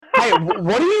Hey,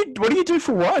 what do you do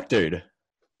for work, dude?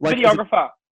 Like, Videographer.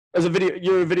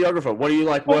 You're a videographer. What are you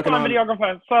like working on? Full-time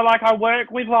videographer. So like I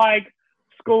work with like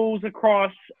schools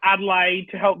across Adelaide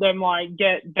to help them like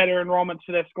get better enrollments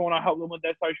for their school, and I help them with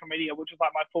their social media, which is like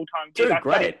my full-time gig. Dude,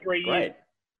 great.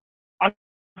 I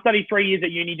studied 3 years at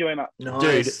uni doing it.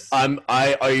 Nice. Dude,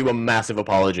 I owe you a massive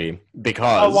apology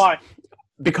because. Oh, why?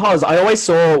 Because I always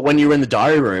saw when you were in the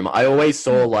diary room, I always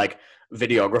saw like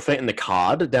videographer in the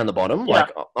card down the bottom, like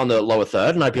on the lower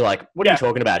third, and I'd be like, "What are you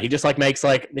talking about? He just makes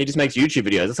YouTube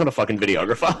videos. That's not a fucking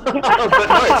videographer." But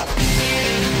no.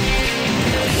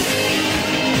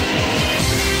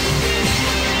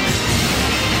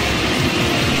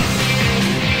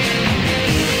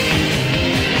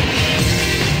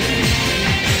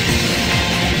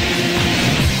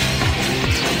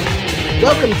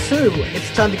 Welcome to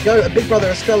It's Time to Go, a Big Brother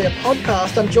Australia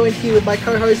podcast. I'm joined here with my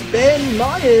co-host Ben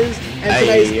Myers and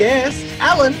today's guests,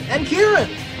 Alan and Kieran.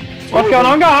 What's going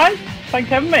on, guys? Thanks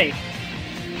for having me.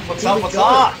 What's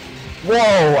up?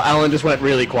 Whoa, Alan just went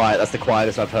really quiet. That's the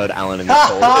quietest I've heard Alan in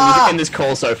this in this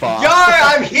call so far. Yo,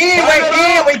 I'm here. We're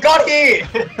here. We got here.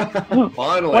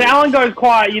 Finally. When Alan goes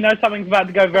quiet, you know something's about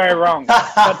to go very wrong.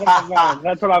 That's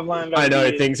what I've learned. I know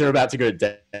things are about to go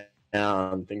down.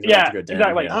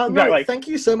 Exactly. No, thank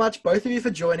you so much, both of you, for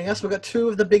joining us. We've got two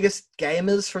of the biggest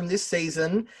gamers from this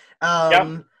season.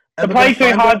 The play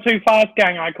too hard, too fast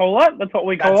gang, I call it. That's what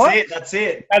we call it. That's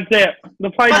it. The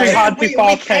play too hard, too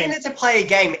fast gang. We came to play a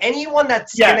game. Anyone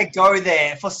that's going to go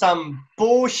there for some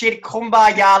bullshit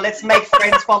kumbaya, let's make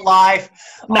friends for life.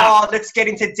 Let's get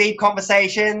into deep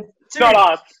conversation. Dude, not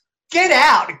us. Get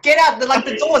out. Like,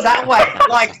 the door's that way.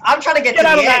 Like, I'm trying to get to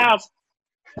out the of end.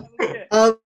 the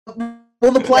house.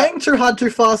 Well, the playing too hard, too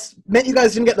fast meant you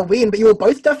guys didn't get the win, but you were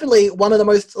both definitely one of the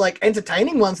most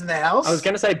entertaining ones in the house. I was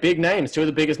going to say big names, two of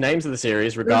the biggest names of the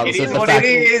series, regardless of the fact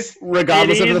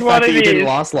that you didn't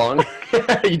last long.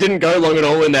 You didn't go long at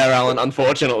all in there, Alan.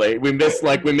 Unfortunately, we missed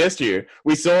you.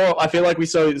 I feel like we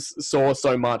saw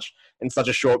so much in such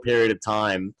a short period of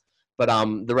time. But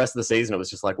the rest of the season, it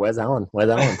was just like, where's Alan?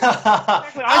 Alan!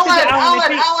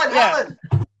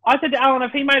 I said to Alan,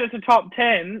 if he made it to top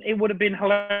 10, it would have been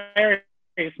hilarious.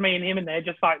 Me and him in there,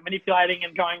 just like manipulating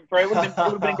and going through. It would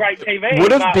have been great TV.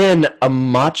 Would have been a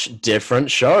much different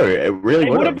show. It really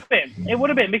would have been. It would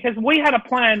have been, because we had a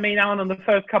plan, me and Alan, on the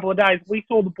first couple of days. We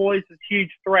saw the boys as a huge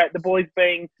threat, the boys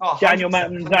being Daniel,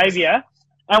 Matt, and Xavier.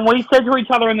 And we said to each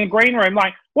other in the green room,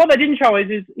 like, what they didn't show is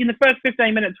in the first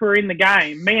 15 minutes we were in the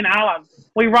game, me and Alan,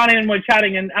 we run in and we're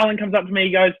chatting, and Alan comes up to me,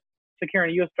 he goes, "So Kieran,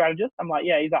 are you a strategist?" I'm like,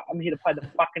 "Yeah." He's like, "I'm here to play the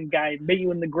fucking game. Meet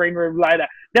you in the green room later."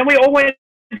 Then we all went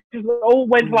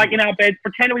like in our beds,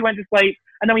 pretended we went to sleep,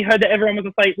 and then we heard that everyone was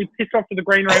asleep. We pissed off to the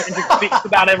green room and just bitched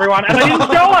about everyone, and I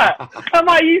didn't show it. I'm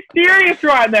like, "Are you serious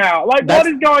right now? Like, what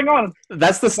is going on?"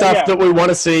 That's the stuff that we want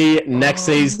to see next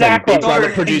season. Exactly. Big Brother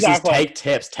producers take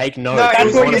tips, take notes. No,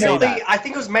 I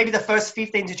think it was maybe the first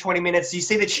 15 to 20 minutes. You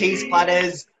see the cheese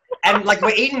platters, and like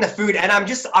we're eating the food, and I'm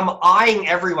eyeing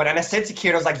everyone, and I said to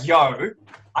Kieran, I was like, "Yo,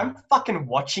 I'm fucking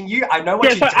watching you. I know what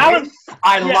you're doing. Alan,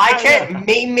 I like it.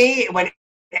 Me when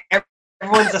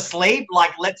everyone's asleep.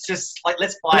 Like, let's play."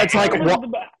 It's like what?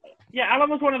 Yeah, Alan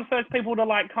was one of the first people to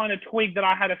like kind of twig that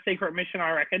I had a secret mission,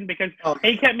 I reckon, because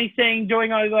he kept me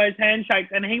doing all those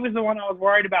handshakes, and he was the one I was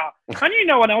worried about. I knew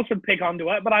no one else would pick onto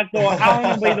it, but I thought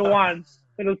Alan would be the one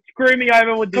that'll screw me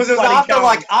over with this. Because it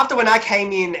was after when I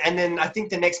came in, and then I think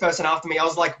the next person after me, I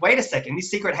was like, wait a second, this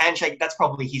secret handshake, that's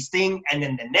probably his thing. And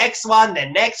then the next one,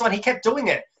 he kept doing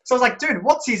it. So I was like, dude,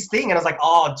 what's his thing? And I was like,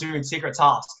 oh, dude, secret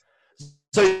task.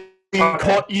 So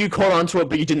you caught onto it,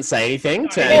 but you didn't say anything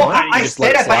to anyone? Well, I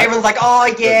said it, but everyone's like, oh,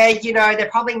 yeah, they're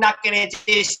probably not going to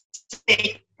do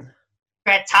secret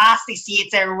task this year.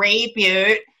 It's a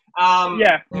reboot.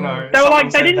 They were like,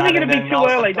 they didn't think it'd be too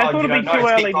early. They thought it'd be too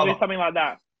early to do something like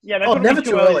that. Yeah, they thought it'd be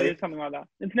too early to do something like that.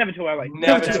 It's never too early.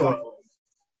 Never too early.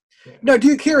 No,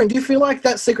 Kieran, do you feel like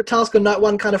that secret task on night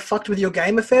one kind of fucked with your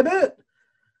game a fair bit?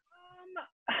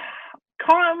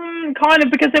 Kind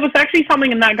of, because there was actually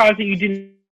something in that, guys, that you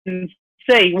didn't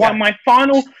see. My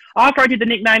final, after I did the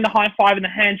nickname, the high five, and the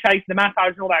handshake, the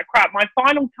massage, and all that crap, my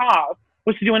final task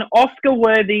was to do an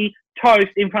Oscar-worthy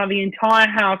toast in front of the entire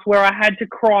house where I had to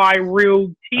cry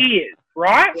real tears,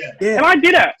 right? Yeah. And I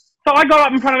did it. So I got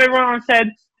up in front of everyone and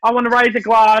said, I want to raise a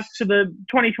glass to the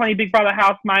 2020 Big Brother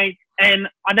housemates. And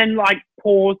I then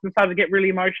paused and started to get really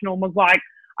emotional and was like,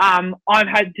 I've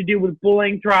had to deal with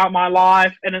bullying throughout my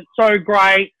life, and it's so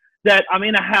great that I'm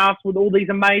in a house with all these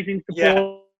amazing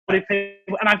supportive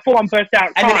people, and I full on burst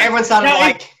out crying. And then everyone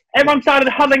started everyone started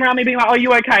huddling around me being like, "Are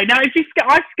you okay?" Now, if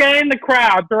I scanned the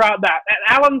crowd throughout that, and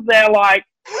Alan's there like,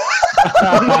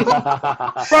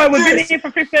 Bro, we've been here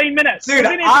for 15 minutes. Dude,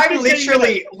 I'm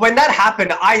literally, when that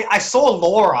happened, I saw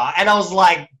Laura and I was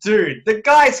like, dude, the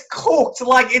guy's cooked.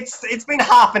 Like, it's been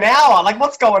half an hour. Like,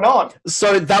 what's going on?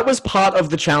 So that was part of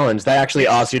the challenge. They actually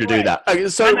asked you to do that. Okay,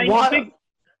 so what?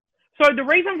 So the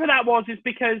reason for that was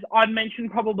because I'd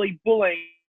mentioned probably bullying.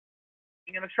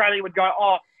 And Australia would go,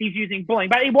 oh, he's using bullying.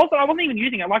 But I wasn't even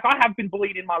using it. Like, I have been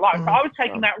bullied in my life. So I was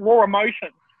taking that raw emotion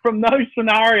from those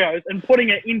scenarios and putting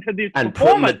it into this and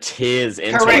performance. Putting the tears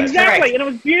into it. Exactly, and it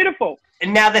was beautiful.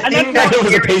 And now the thing that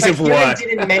was a piece of work.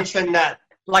 Didn't mention that,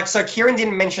 like, so Kieran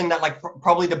didn't mention that, like,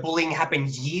 probably the bullying happened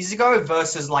years ago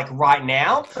versus, like, right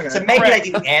now. Okay. So maybe they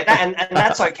didn't air that, and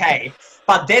that's okay.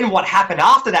 But then what happened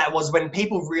after that was when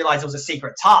people realized it was a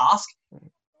secret task,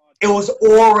 it was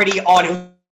already on.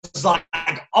 It was like,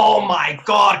 oh my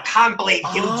God, can't believe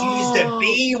he used the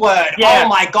B word. Yeah. Oh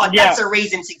my God, that's a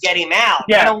reason to get him out.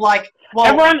 Yeah. And I'm like, well,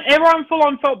 everyone full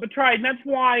on felt betrayed. And that's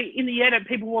why in the edit,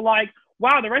 people were like,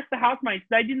 wow, the rest of the housemates,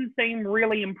 they didn't seem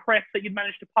really impressed that you'd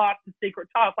managed to pass the secret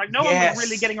task. Like, no one was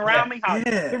really getting around me hard.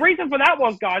 Yeah. The reason for that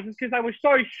was, guys, is because they were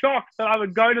so shocked that I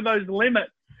would go to those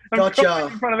limits and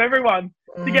in front of everyone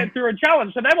to get through a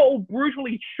challenge. So they were all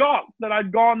brutally shocked that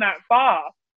I'd gone that far.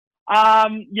 So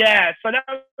that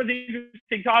was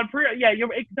interesting. So to answer your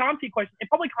question, it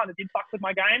probably kind of did fuck with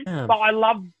my game, but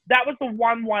that was the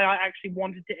one way I actually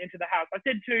wanted to enter the house. I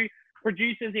said to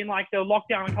producers in like the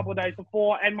lockdown a couple of days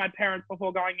before and my parents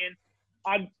before going in,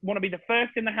 I want to be the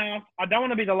first in the house. I don't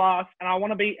want to be the last, and I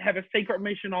want to have a secret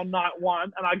mission on night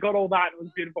one. And I got all that. It was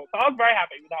beautiful. So I was very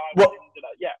happy with how I went into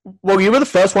that. Yeah. Well, you were the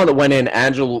first one that went in.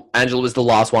 Angela was the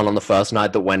last one on the first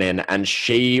night that went in, and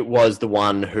she was the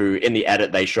one who, in the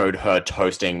edit, they showed her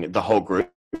toasting the whole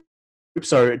group.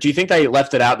 So do you think they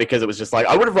left it out because it was just like,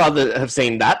 I would have rather have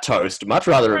seen that toast, much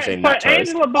rather have seen that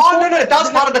toast? No, that was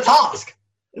part of the task.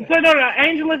 So no,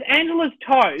 Angela's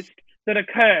toast that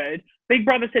occurred. Big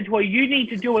Brother said to her, you need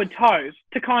to do a toast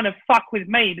to kind of fuck with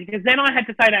me, because then I had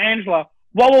to say to Angela,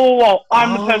 whoa,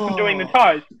 I'm the person doing the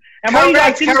toast. And what you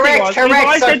guys didn't see was,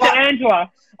 I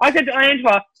said to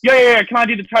Angela, yeah, can I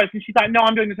do the toast? And she's like, no,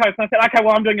 I'm doing the toast. And I said, okay,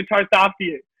 well, I'm doing the toast after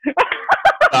you.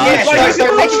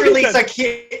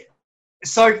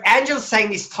 So Angela's saying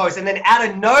this toast, and then out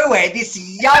of nowhere, this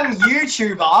young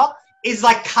YouTuber is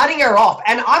like cutting her off,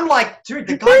 and I'm like, dude,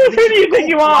 the guy. Who do you think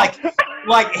you are?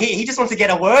 Like he just wants to get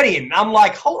a word in. I'm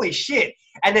like, holy shit!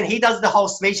 And then he does the whole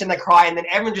speech and the cry, and then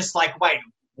everyone just like, wait,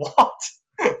 what?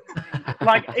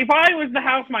 Like, if I was the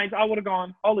housemates, I would have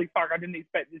gone, holy fuck, I didn't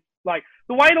expect this. Like,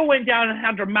 the way it all went down and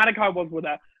how dramatic I was with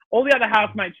it, all the other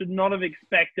housemates should not have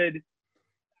expected.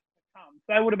 So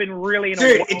they would have been really.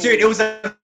 Dude, it was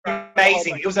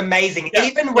amazing. It was amazing. Yeah,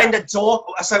 even when the door,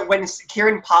 so when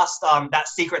Kieran passed that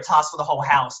secret task for the whole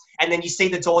house, and then you see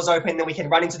the doors open, then we can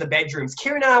run into the bedrooms.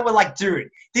 Kieran and I were like, dude,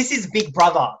 this is Big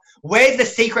Brother. Where's the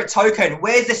secret token?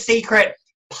 Where's the secret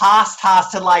pass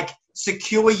task to like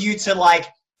secure you to like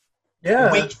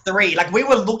week 3? Like, we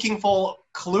were looking for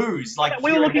clues. Like,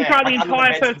 we were looking throughout the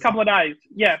entire first couple of days.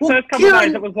 Yeah, first couple of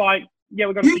days it was like, yeah,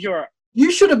 we're going to secure it. You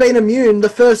should have been immune the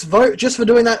first vote just for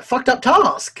doing that fucked up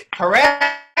task.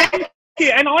 Correct.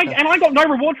 Yeah, and I got no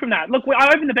reward from that. Look,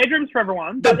 I opened the bedrooms for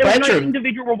everyone, but there was no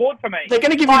individual reward for me. They're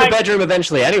going to give you the bedroom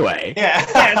eventually anyway. Yeah.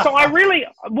 So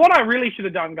what I really should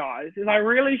have done, guys, is I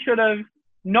really should have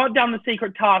not done the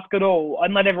secret task at all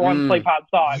and let everyone sleep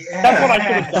outside. Yeah. That's what I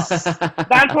should have done.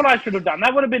 That's what I should have done.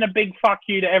 That would have been a big fuck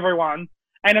you to everyone.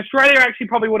 And Australia actually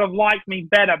probably would have liked me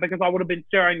better because I would have been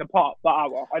stirring the pot. But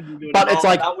I didn't do it. But it's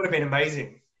like, that would have been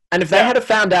amazing. And if they had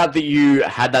found out that you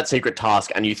had that secret task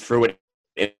and you threw it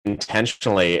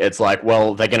intentionally, it's like,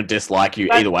 well, they're going to dislike you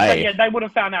either way. Yeah, they would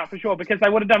have found out for sure, because they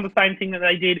would have done the same thing that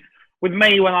they did with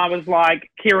me when I was like,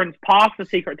 Kieran's passed the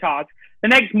secret task. The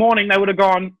next morning, they would have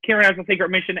gone, Kieran has a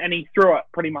secret mission, and he threw it,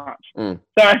 pretty much. So,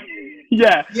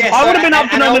 yeah. I would have been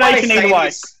up for nomination either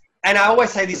way. And I always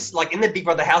say this, like, in the Big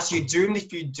Brother house, you're doomed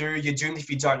if you do, you're doomed if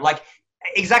you don't. Like,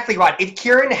 exactly right. If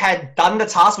Kieran had done the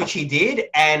task, which he did,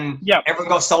 and everyone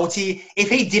got salty, if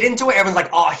he didn't do it, everyone's like,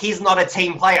 oh, he's not a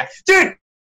team player. Dude,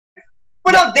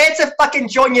 we're not there to fucking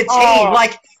join your team.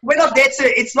 Like, we're not there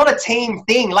to, it's not a team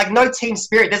thing. Like, no team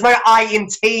spirit. There's no I in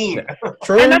team.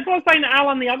 True. And that's what I was saying to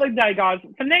Alan the other day, guys.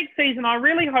 For next season, I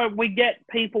really hope we get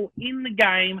people in the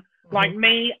game, like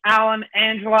me, Alan,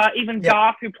 Angela, even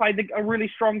Garth, who played a really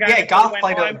strong game. Yeah, Garth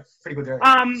played a pretty good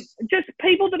game. Just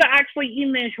people that are actually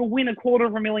in there to win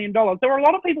 $250,000. There were a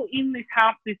lot of people in this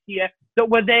house this year that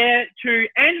were there to,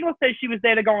 Angela says she was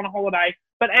there to go on a holiday,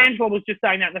 but Angela was just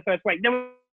saying that in the first week. There were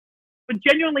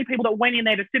genuinely people that went in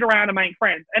there to sit around and make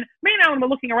friends. And me and Alan were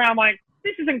looking around like,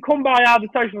 this isn't Kumbaya, the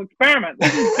social experiment.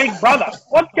 This is Big Brother.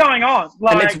 What's going on?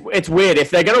 Like, and it's weird. If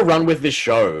they're going to run with this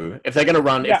show, if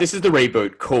this is the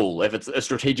reboot, cool. If it's a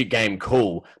strategic game,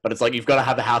 cool. But it's like you've got to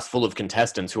have a house full of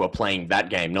contestants who are playing that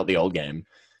game, not the old game.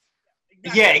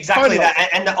 Yeah, exactly that.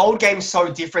 And the old game's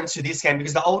so different to this game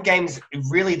because the old game's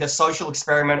really the social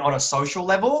experiment on a social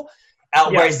level,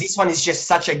 whereas this one is just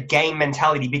such a game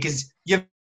mentality because you're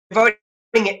voting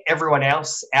everyone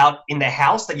else out in the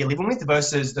house that you're living with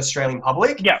versus the Australian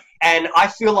public. Yeah. And I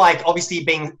feel like obviously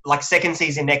being like second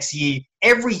season next year,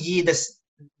 every year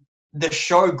the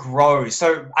show grows.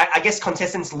 So I guess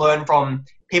contestants learn from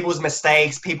people's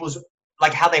mistakes, people's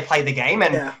like how they play the game,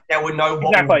 and they would know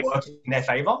what will work in their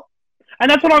favour. And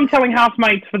that's what I'm telling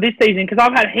housemates for this season because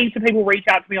I've had heaps of people reach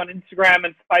out to me on Instagram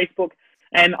and Facebook,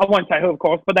 and I won't say who, of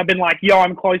course, but they've been like, yo,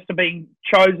 I'm close to being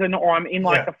chosen or I'm in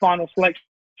like the final selection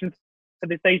for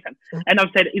this season. And I've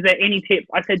said, is there any tips?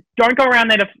 I said, don't go in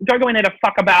there to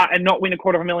fuck about and not win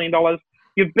 $250,000.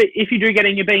 If you do get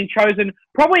in, you're being chosen.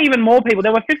 Probably even more people.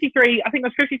 There were 53, I think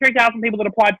there's 53,000 people that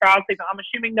applied for our season. I'm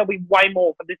assuming there'll be way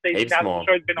more for this season now that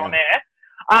the show's been on air.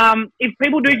 If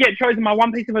people do get chosen, my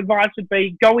one piece of advice would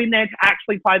be go in there to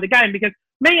actually play the game because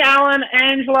me, Alan,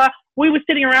 Angela, we were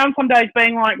sitting around some days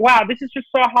being like, wow, this is just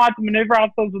so hard to maneuver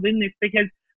ourselves within this because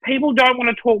people don't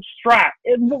want to talk strat.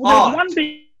 There's one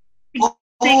big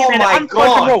thing in there,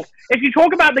 unspoken rule. If you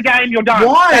talk about the game, you're done.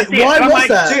 Why? Why was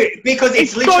that? Dude, because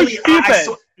it's literally,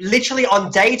 so literally on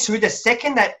day 2, the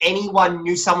second that anyone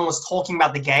knew someone was talking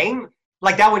about the game,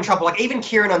 like they were in trouble. Like even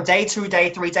Kieran on day 2, day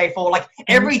 3, day 4, like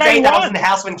every day that I was in the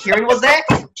house when Kieran was there,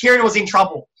 Kieran was in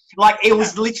trouble. Like it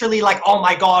was literally like, oh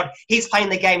my God, he's playing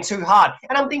the game too hard.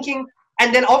 And I'm thinking,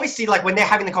 and then obviously like when they're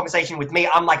having the conversation with me,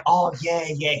 I'm like, oh yeah,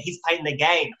 he's playing the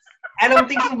game. And I'm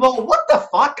thinking, well, what the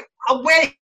fuck?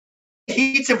 We're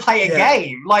here to play a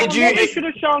game. Like what they should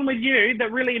have shown with you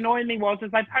that really annoyed me was they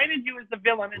painted you as the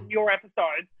villain in your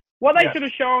episode. What they should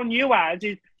have shown you as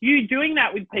is you doing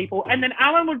that with people, and then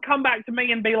Alan would come back to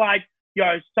me and be like,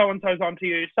 yo, so-and-so's onto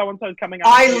you, so-and-so's coming up.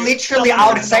 I would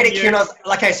say to Kieran,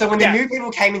 okay, so when the new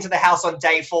people came into the house on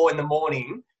day 4 in the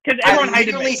morning, I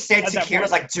literally said to Kieran, I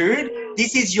was like, dude,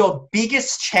 this is your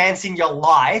biggest chance in your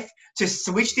life to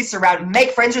switch this around,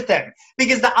 make friends with them.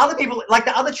 Because the other people, like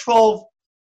the other 12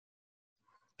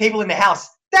 people in the house,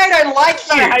 they don't like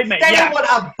you. They don't want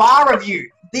a bar of you.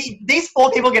 These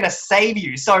 4 people are going to save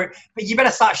you. So but you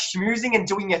better start schmoozing and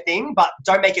doing your thing, but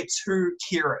don't make it too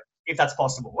Kieran, if that's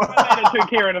possible. Don't make it too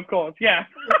Kieran, of course, yeah.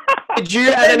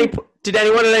 Did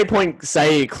anyone at any point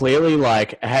say clearly,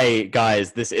 like, hey,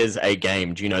 guys, this is a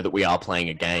game. Do you know that we are playing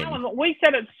a game? Alan, we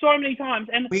said it so many times.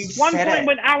 And one point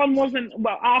when Alan wasn't,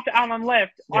 well, after Alan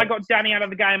left, I got Danny out of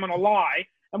the game on a lie.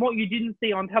 And what you didn't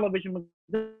see on television was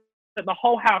that the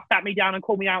whole house sat me down and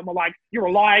called me out and were like, you're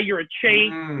a liar, you're a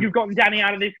cheat, you've gotten Danny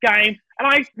out of this game. And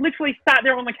I literally sat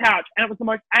there on the couch, and it was the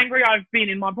most angry I've been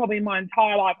in probably my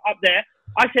entire life up there.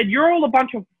 I said, you're all a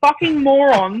bunch of fucking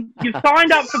morons. You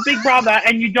signed up for Big Brother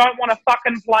and you don't want to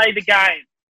fucking play the game.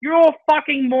 You're all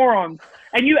fucking morons.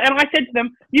 And I said to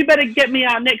them, you better get me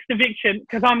our next eviction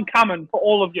because I'm coming for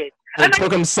all of you. And it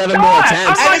took him 7 more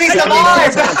attempts. And he's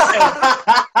alive!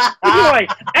 Anyway,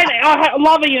 and I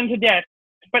love Ian to death.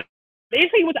 But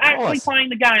if he was actually playing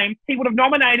the game, he would have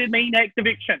nominated me next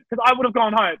eviction because I would have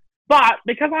gone home. But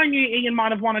because I knew Ian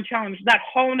might have won a challenge, that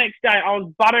whole next day I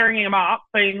was buttering him up,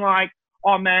 being like,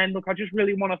 oh man, look, I just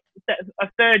really want a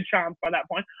third chance by that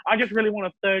point. I just really want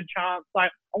a third chance.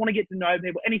 Like, I want to get to know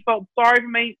people. And he felt sorry for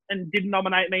me and didn't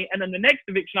nominate me. And then the next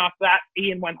eviction after that,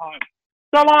 Ian went home.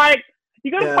 So, like, you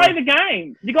got to play the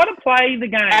game. You got to play the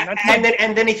game.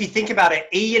 And then if you think about it,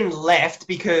 Ian left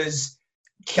because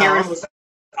Kieran was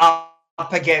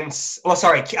up against... Well,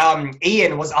 sorry,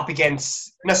 Ian was up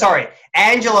against... No, sorry.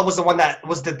 Angela was the one that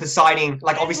was the deciding...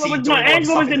 Like, obviously...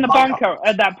 Angela was in the bunker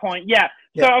at that point, yeah.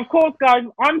 So, of course, guys,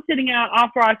 I'm sitting out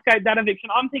after I escaped that eviction.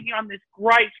 I'm thinking I'm this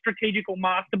great strategical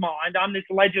mastermind. I'm this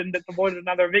legend that's avoided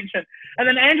another eviction. And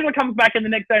then Angela comes back in the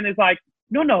next day and is like,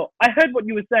 no, I heard what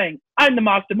you were saying. I'm the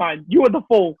mastermind. You are the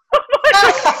fool.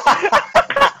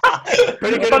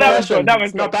 Pretty good impression. That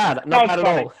was not bad. Not bad at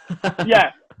all.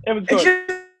 Yeah, it was good.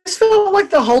 It just felt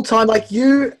like the whole time, like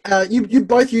you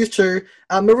both used to,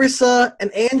 Marissa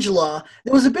and Angela,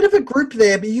 there was a bit of a group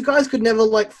there, but you guys could never,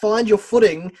 like, find your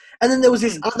footing. And then there was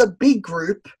this other big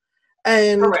group.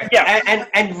 And correct. Yeah,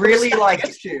 and really, like,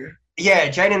 yeah,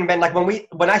 Jane and Ben, like,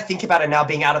 when I think about it now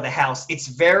being out of the house,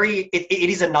 it's it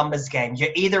is a numbers game. You're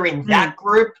either in that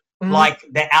group, like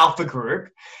the alpha group,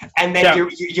 and then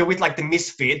you're with, like, the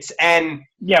misfits, and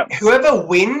whoever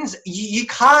wins, you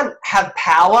can't have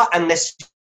power unless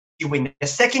you win. The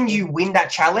second you win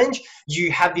that challenge,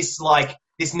 you have this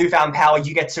this newfound power,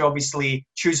 you get to obviously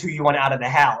choose who you want out of the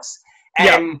house.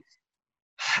 And,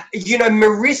 you know,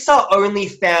 Marissa only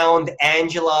found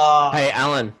Angela. Hey,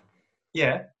 Alan.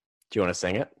 Yeah. Do you want to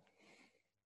sing it?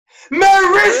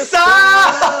 Marissa!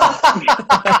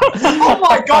 Oh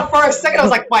my God, for a second I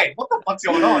was like, wait, what the fuck's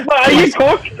going on? What are you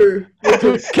talking to? I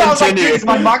was like, dude, is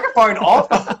my microphone off?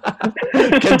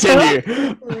 Continue.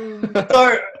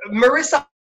 So, Marissa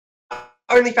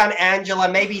only found Angela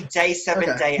maybe day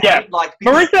 7, day 8. Like,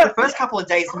 Marissa, the first couple of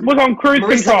days was on cruise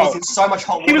Marissa control. was in so much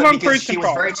hot She was water on because cruise she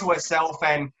control. was very to herself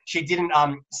and she didn't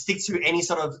stick to any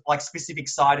sort of like specific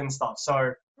side and stuff.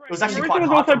 So it was actually Marissa quite was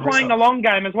hard also for playing Marissa. the long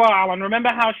game as well, Alan. Remember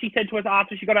how she said to us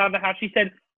after she got out of the house, she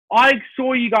said, I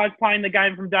saw you guys playing the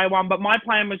game from day one, but my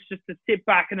plan was just to sit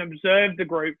back and observe the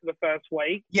group for the first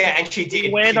week. Yeah, and she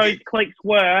did. Where those cliques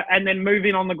were, and then move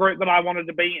in on the group that I wanted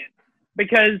to be in.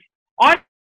 Because I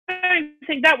don't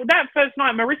think that first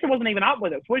night, Marissa wasn't even up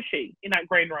with us, was she, in that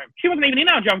green room? She wasn't even in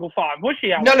our Jungle 5, was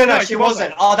she, Alan? No, she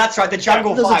wasn't. Oh, that's right, the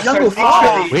Jungle 5. Jungle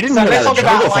 5. We didn't know about the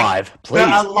Jungle 5. Please.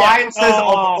 The alliances of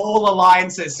all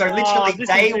alliances. So literally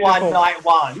day 1, night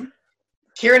 1,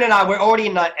 Kieran and I were already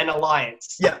in an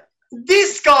alliance. Yeah.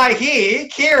 This guy here,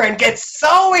 Kieran, gets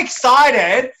so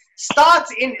excited,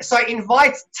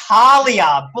 invites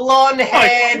Talia,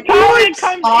 blonde-haired. Talia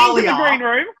comes into the green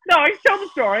room. No, tell the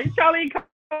story. Talia comes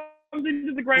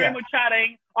into the green room, we're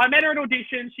chatting. I met her at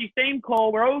audition. She seemed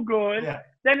cool. We're all good. Yeah.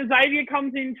 Then Xavier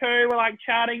comes in too. We're like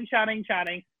chatting.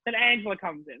 Then Angela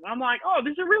comes in. I'm like, oh,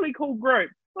 this is a really cool group.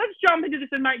 Let's jump into this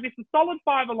and make this a solid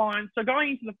 5 alliance. So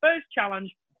going into the first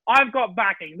challenge, I've got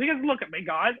backing. Because look at me,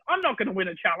 guys. I'm not going to win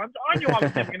a challenge. I knew I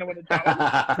was never going to win a challenge.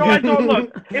 So I thought,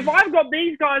 look, if I've got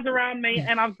these guys around me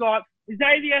and I've got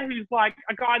Xavier, who's like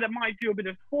a guy that might do a bit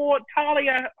of sport,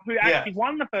 Talia, who actually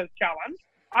won the first challenge,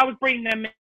 I was bringing them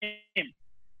in.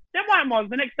 Then what was,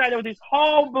 the next day there was this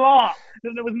whole block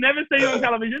that was never seen on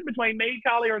television between me,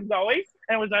 Talia, and Zoe.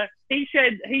 And it was a he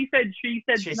said, she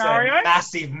said scenario.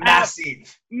 Said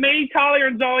massive. Me, Talia,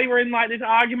 and Zoe were in like this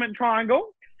argument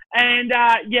triangle. And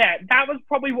that was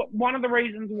probably one of the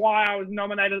reasons why I was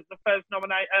nominated at the first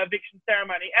eviction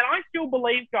ceremony. And I still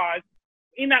believe, guys,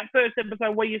 in that first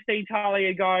episode where you see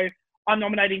Talia go, I'm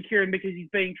nominating Kieran because he's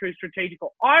being true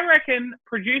strategical. I reckon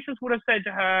producers would have said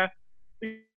to her,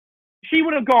 she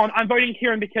would have gone, I'm nominating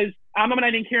Kieran because I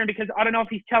don't know if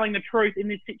he's telling the truth in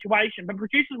this situation. But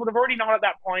producers would have already known at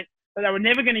that point that they were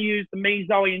never going to use the me,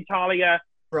 Zoe, and Talia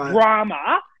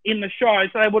drama in the show.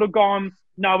 So they would have gone,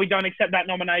 no, we don't accept that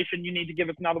nomination. You need to give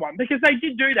us another one. Because they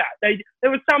did do that.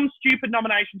 There were some stupid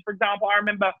nominations. For example, I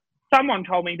remember someone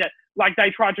told me that like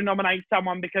they tried to nominate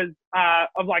someone because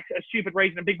of like a stupid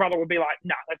reason. And Big Brother would be like,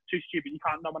 nah, that's too stupid. You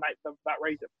can't nominate them for that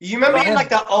reason. You remember in like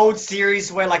the old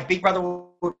series where like Big Brother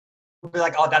would be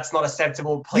like, oh, that's not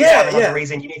acceptable. Please have another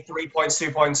reason. You need 3 points, 2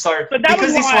 points. So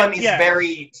because this one is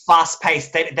very fast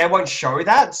paced, they won't show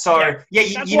that. So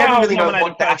you never really know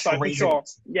what the actual reason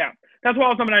is. Yeah. That's why I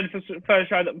was nominated for first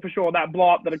show, for sure, that blow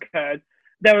up that occurred.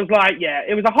 There was like,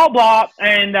 it was a whole blow up,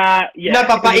 and No,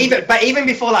 but even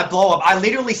before that blow up, I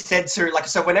literally said to, like,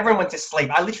 so when everyone went to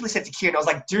sleep, I literally said to Kieran, I was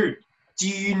like, dude, do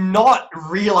you not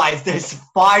realize there's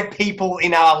 5 people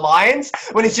in our alliance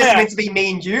when it's just meant to be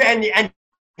me and you? And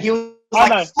he was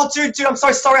like, oh, dude, I'm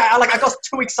so sorry. I got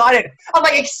too excited. I'm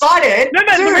like, excited? No,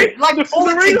 dude, all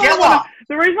together.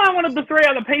 The reason I wanted the 3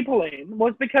 other people in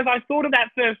was because I thought of that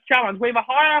first challenge. We have a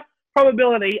higher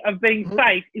probability of being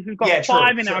safe if we've got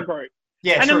 5 in our group.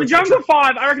 Yeah, and then the Jungle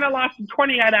 5, I reckon it lasted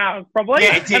 28 hours probably.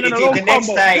 Yeah, it did. The next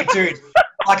day, dude.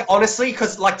 Like, honestly,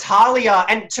 because like Talia,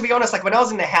 and to be honest, like when I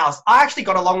was in the house, I actually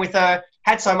got along with her,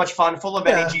 had so much fun, full of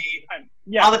energy.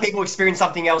 Yeah. Other people experienced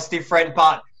something else different,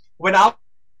 but when I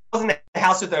was in the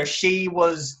house with her,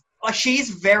 she's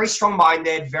very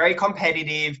strong-minded, very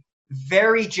competitive,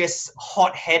 very just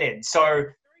hot-headed. So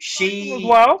she's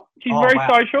very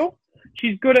social.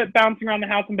 She's good at bouncing around the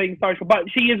house and being social, but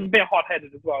she is a bit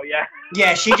hot-headed as well,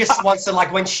 Yeah, she just wants to,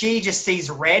 like, when she just sees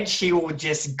red, she will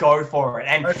just go for it.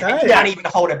 And you can't even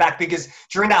hold her back because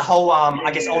during that whole,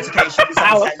 I guess, altercation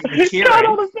with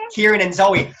Kieran and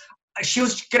Zoe, she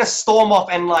was going to storm off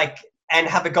and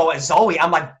have a go at Zoe.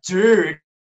 I'm like, dude,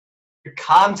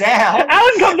 calm down.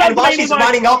 Alan comes up and while she's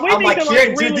running off, I'm like,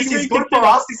 Kieran, dude, this is good for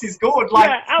us. This is good.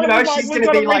 Like, she's going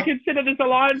to be like... reconsider this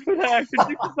alliance with her because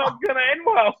this is not going to end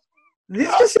well. This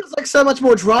just feels like so much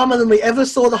more drama than we ever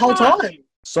saw the whole time.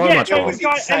 So much more.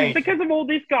 And because of all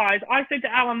this, guys, I said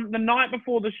to Alan the night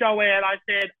before the show aired, I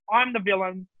said, I'm the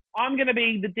villain. I'm going to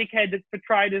be the dickhead that's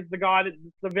portrayed as the guy that's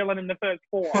the villain in the first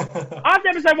 4. After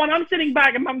episode 1, I'm sitting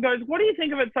back and Mum goes, what do you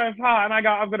think of it so far? And I go,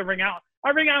 I've got to ring Alan.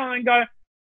 I ring Alan and go,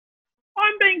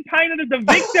 I'm being painted as the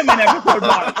victim in episode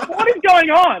 1. What is going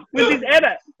on with this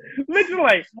edit?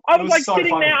 Literally. I was like so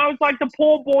sitting there, I was like the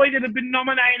poor boy that had been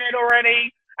nominated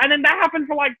already. And then that happened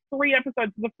for like 3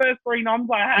 episodes, the first 3 noms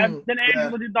I had. Then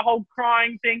Angela did the whole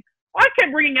crying thing. I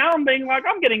kept bringing Alan being like,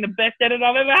 I'm getting the best edit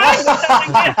I've ever had. What's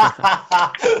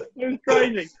happening? It was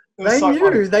crazy.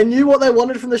 They knew what they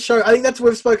wanted from the show. I think that's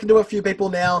we've spoken to a few people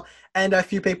now, and a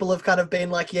few people have kind of been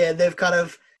like, yeah, they've kind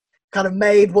of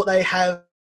made what they have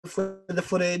for the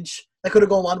footage. They could have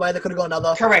gone one way, they could have gone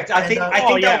another. Correct. I think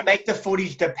they'll make the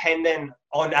footage dependent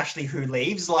on actually who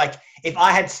leaves. Like, if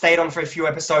I had stayed on for a few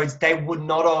episodes, they would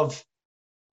not have.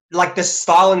 Like, the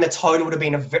style and the tone would have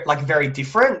been very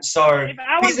different. So if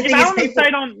Alan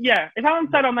stayed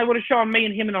on, they would have shown me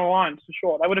and him in an alliance for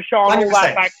sure. They would have shown 100%. All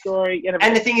that backstory.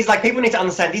 And the thing is, like, people need to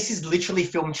understand this is literally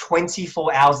filmed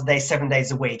 24 hours a day, 7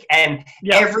 days a week, and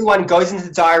everyone goes into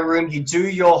the diary room. You do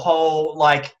your whole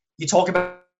you talk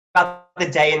about the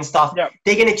day and stuff.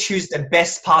 They're going to choose the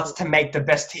best parts to make the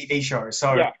best TV show.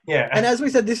 So yeah. And as we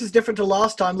said, this is different to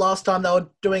last time. Last time they were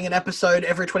doing an episode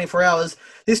every 24 hours.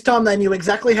 This time they knew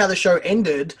exactly how the show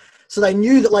ended. So they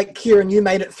knew that, like, Kieran, you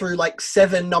made it through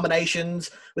 7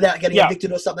 nominations without getting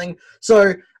evicted or something.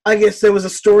 So I guess there was a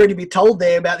story to be told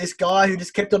there about this guy who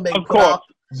just kept on being put up.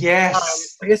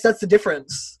 Yes. I guess that's the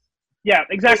difference. Yeah,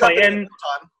 exactly. And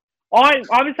I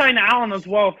was saying to Alan as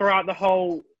well throughout the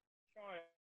whole.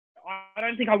 I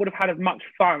don't think I would have had as much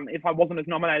fun if I wasn't as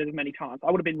nominated as many times.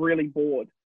 I would have been really bored.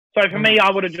 So for me, I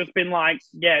would have just been like,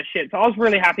 yeah, shit. So I was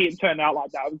really happy it turned out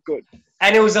like that. It was good.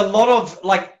 And it was a lot of,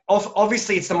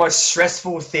 obviously it's the most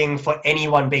stressful thing for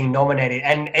anyone being nominated.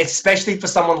 And especially for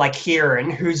someone like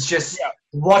Kieran, who's just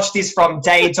watched this from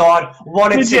day dot,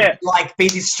 wanted to, be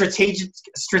this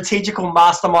strategical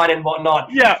mastermind and whatnot.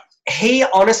 Yeah. He,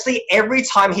 honestly, every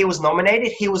time he was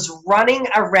nominated, he was running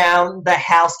around the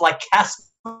house like Casper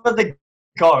the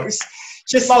Ghost,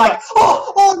 just no,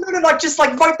 just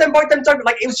vote them, don't.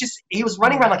 Like, it was just, he was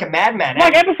running around like a madman.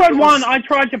 Like episode 1, I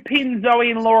tried to pin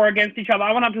Zoe and Laura against each other.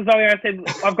 I went up to Zoe, I said,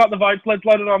 I've got the votes, let's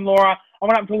load it on Laura. I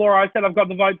went up to Laura, I said, I've got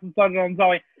the votes, let's load it on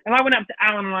Zoe. And I went up to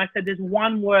Alan and I said, there's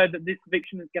one word that this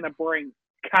eviction is going to bring.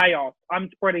 Chaos. I'm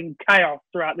spreading chaos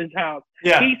throughout this house.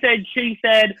 Yeah. He said, she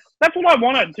said, that's what I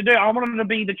wanted to do. I wanted to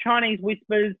be the Chinese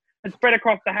whispers and spread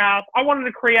across the house. I wanted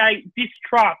to create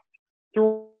distrust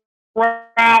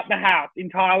throughout the house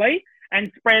entirely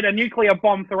and spread a nuclear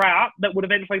bomb throughout that would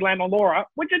eventually land on Laura,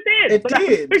 which it did.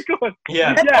 It did. Good.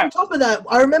 Yeah. And on top of that,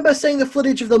 I remember seeing the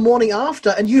footage of the morning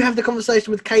after, and you have the conversation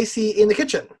with Casey in the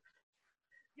kitchen.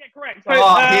 Yeah, correct. So,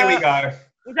 here we go.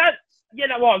 Was that? Yeah,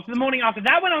 that was the morning after.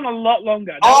 That went on a lot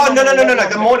longer. No.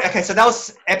 The morning. Okay, so that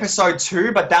was episode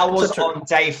 2, but that was on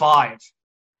day 5.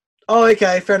 Oh,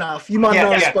 okay, fair enough. You might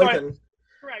not have spoken.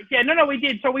 Correct. Yeah, no, we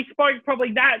did. So we spoke.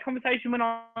 Probably that conversation went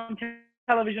on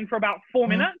television for about 4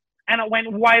 minutes, and it went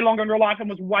way longer in real life and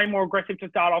was way more aggressive to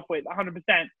start off with. 100%.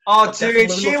 Oh, dude,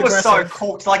 she was so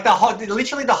cooked. Like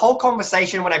literally the whole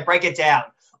conversation. When I break it down,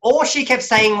 all she kept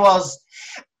saying was,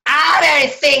 "I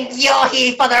don't think you're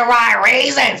here for the right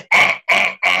reasons."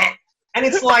 And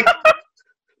it's like,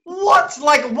 what?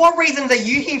 Like, what reasons are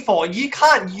you here for? You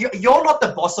can't. You're not the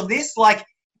boss of this. Like,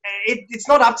 it's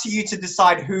not up to you to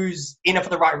decide who's in it for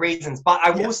the right reasons. But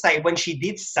I will say, when she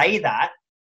did say that,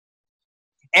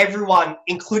 everyone,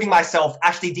 including myself,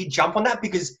 actually did jump on that,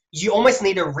 because you almost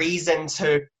need a reason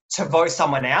to vote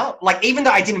someone out. Like, even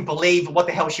though I didn't believe what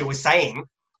the hell she was saying,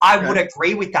 I would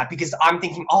agree with that, because I'm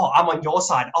thinking, oh, I'm on your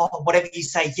side. Oh, whatever you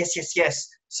say, yes.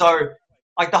 So,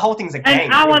 like, the whole thing's a game.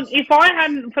 And Alan, if I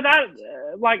hadn't, for that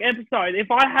episode,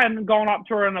 if I hadn't gone up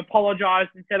to her and apologised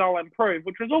and said I'll improve,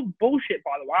 which was all bullshit,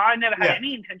 by the way, I never had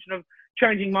any intention of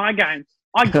changing my game,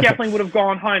 I definitely would have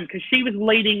gone home, because she was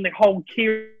leading the whole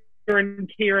Kieran,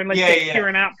 let's get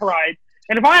Kieran out parade.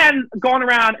 And if I hadn't gone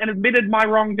around and admitted my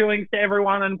wrongdoings to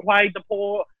everyone and played the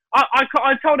poor...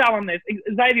 I told Alan this.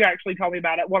 Xavier actually told me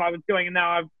about it, what I was doing, and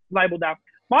now I've labelled that.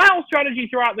 My whole strategy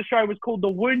throughout the show was called the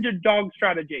wounded dog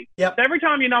strategy. Yep. So every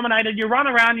time you're nominated, you run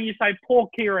around and you say, poor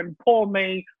Kieran, poor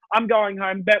me, I'm going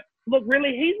home. But look,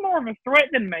 really, he's more of a threat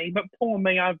than me, but poor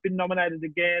me, I've been nominated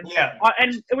again. Yeah.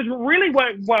 And it was really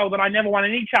worked well that I never won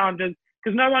any challenges,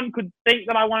 because no one could think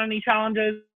that I won any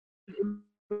challenges.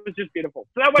 It was just beautiful.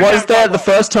 So that was that the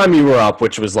first time you were up,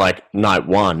 which was like night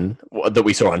 1 that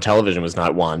we saw on television was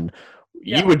night 1.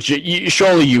 Yeah.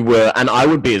 Surely you were, and I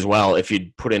would be as well if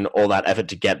you'd put in all that effort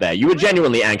to get there. You were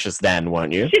genuinely anxious then,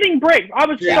 weren't you? Shitting bricks. I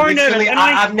was so nervous.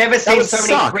 I've never seen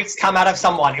so many bricks come out of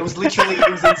someone. It was literally,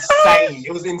 it was insane.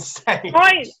 It was insane.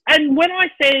 And when I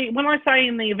say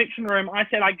in the eviction room, I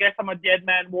said, I guess I'm a dead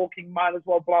man walking, might as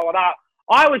well blow it up.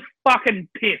 I was fucking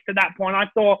pissed at that point. I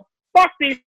thought, fuck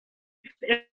this.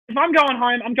 if I'm going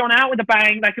home, I'm going out with a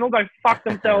bang. They can all go fuck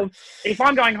themselves. If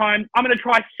I'm going home, I'm going to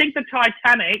try sink the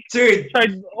Titanic, dude, so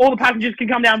all the passengers can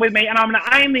come down with me, and I'm going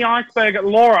to aim the iceberg at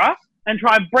Laura and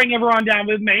try and bring everyone down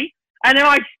with me. And then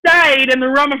I stayed, and the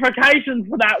ramifications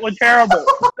for that were terrible.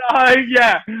 So,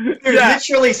 yeah. Dude,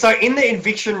 literally, so in the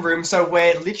eviction room, so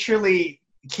we're literally...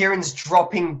 Kieran's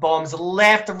dropping bombs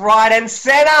left, right, and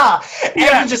center.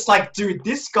 Yeah. And just like, dude,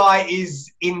 this guy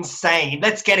is insane.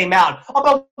 Let's get him out.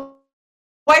 Oh, but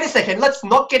wait a second. Let's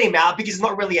not get him out because he's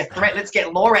not really a threat. Let's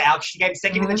get Laura out. She came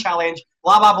second in the challenge,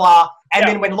 blah, blah, blah. And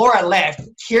then when Laura left,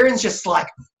 Kieran's just like,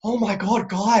 oh my God,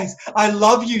 guys, I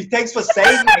love you. Thanks for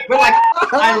saving me. We're like,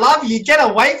 I love you. Get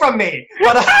away from me.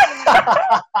 But,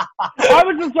 I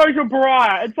was a social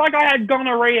pariah. It's like I had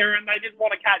gonorrhea and they didn't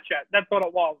want to catch it. That's what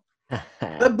it was.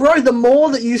 But bro, the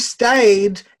more that you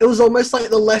stayed, it was almost like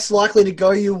the less likely to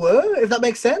go you were, if that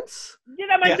makes sense.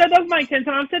 Yeah, that does make sense.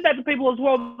 And I've said that to people as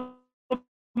well. The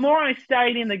more I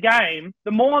stayed in the game,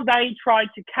 the more they tried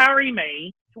to carry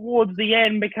me towards the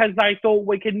end because they thought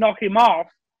we could knock him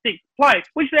off 6th place,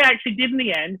 which they actually did in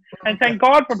the end. And thank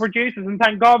God for producers and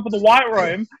thank God for the White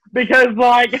Room because,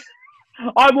 like,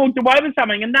 I walked away with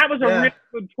something. And that was a really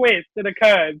good twist that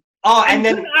occurred. Oh, and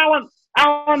then...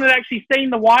 Alan had actually seen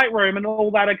the White Room and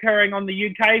all that occurring on the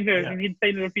UK version. He'd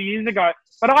seen it a few years ago.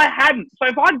 But I hadn't. So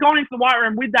if I'd gone into the White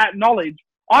Room with that knowledge,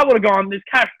 I would have gone, there's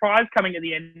cash prize coming at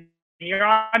the end here.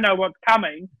 I know what's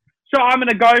coming. So I'm going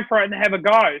to go for it and have a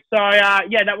go. So,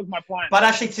 that was my plan. But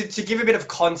actually, to give a bit of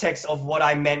context of what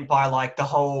I meant by, like, the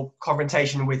whole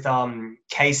confrontation with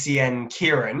Casey and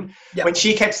Kieran, when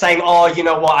she kept saying, oh, you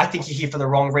know what, I think you're here for the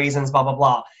wrong reasons, blah, blah,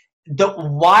 blah.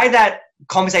 Why that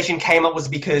conversation came up was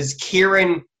because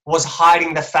Kieran was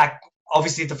hiding the fact,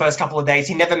 obviously, the first couple of days.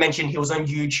 He never mentioned he was on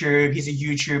YouTube, he's a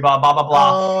YouTuber, blah, blah,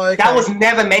 blah. Oh, okay. That was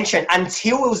never mentioned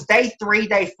until it was day 3,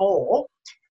 day 4,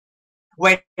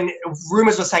 when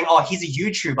rumors were saying, oh, he's a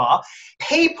YouTuber.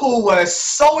 People were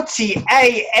salty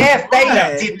AF.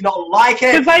 They did not like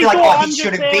it. They're like, oh, he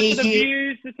shouldn't be here.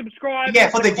 To subscribe. Yeah,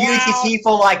 for the views, he's here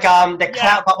for like the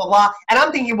clout, blah, blah, blah. And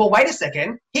I'm thinking, well, wait a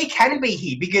second. He can be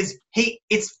here because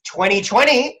it's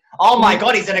 2020. Oh my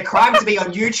God, is it a crime to be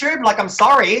on YouTube? Like, I'm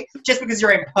sorry. Just because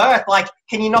you're in Perth, like,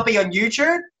 can you not be on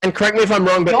YouTube? And correct me if I'm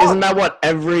wrong, but isn't that what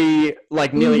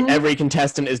nearly every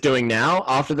contestant is doing now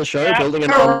after the show? Building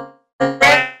an online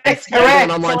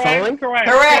following? Correct.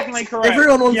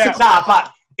 Everyone wants to... Nah,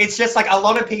 but it's just like a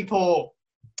lot of people...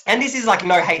 And this is like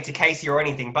no hate to Casey or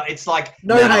anything, but it's like...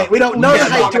 No hate. We don't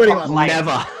hate to anyone.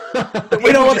 Never.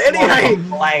 We don't want any hate.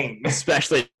 Complain.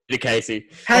 Especially to Casey.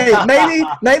 Hey,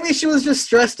 maybe she was just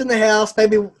stressed in the house.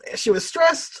 Maybe she was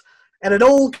stressed and it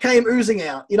all came oozing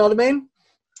out. You know what I mean?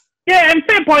 Yeah, and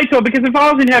fair play to her, because if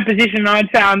I was in her position and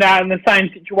I'd found out in the same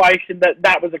situation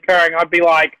that was occurring, I'd be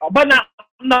like, oh, but no,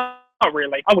 not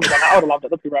really. I would have done that. I would have loved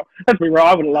it. Let's be real.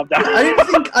 I would have loved that.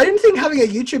 I didn't think having a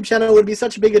YouTube channel would be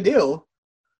such a big a deal.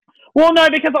 Well, no,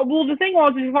 because the thing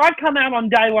was, if I'd come out on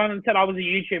day one and said I was a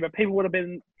YouTuber, people would have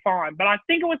been fine. But I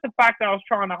think it was the fact that I was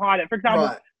trying to hide it. For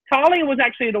example, Talia was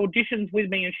actually at auditions with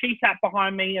me, and she sat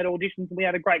behind me at auditions, and we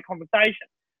had a great conversation.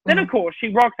 Then, of course,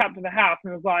 she rocks up to the house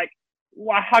and was like,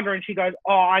 well, I hug her, and she goes,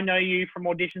 oh, I know you from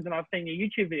auditions, and I've seen your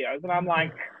YouTube videos. And I'm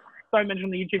like, don't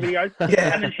mention the YouTube videos.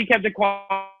 And then she kept it quiet.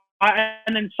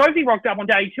 And then Sophie rocked up on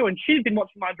day 2, and she'd been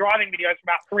watching my driving videos for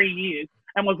about 3 years.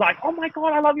 And was like, oh my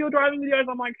God, I love your driving videos.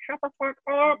 I'm like, shut the fuck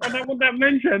up. I don't want that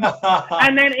mentioned.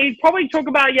 And then it probably took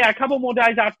about, a couple more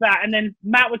days after that. And then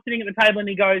Matt was sitting at the table and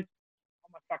he goes, oh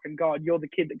my fucking God, you're the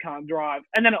kid that can't drive.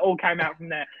 And then it all came out from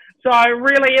there. So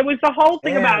really, it was the whole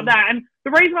thing about that. And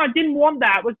the reason I didn't want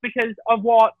that was because of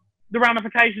what the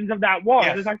ramifications of that was.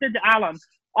 As I said to Alan,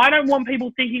 I don't want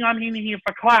people thinking I'm in here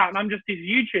for clout and I'm just this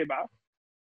YouTuber.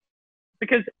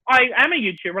 Because I am a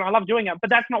YouTuber and I love doing it, but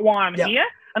that's not why I'm here.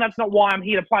 And that's not why I'm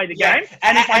here to play the game.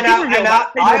 And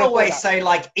I always say,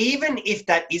 like, even if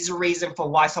that is a reason for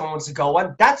why someone wants to go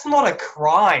on, that's not a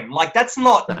crime. Like, that's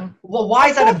not... Well, why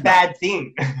is that a bad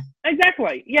thing?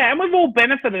 Exactly. Yeah, and we've all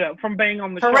benefited from being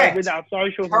on the show with our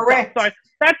socials. Correct. And stuff. So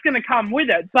that's going to come with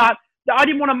it. But I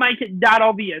didn't want to make it that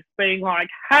obvious, being like,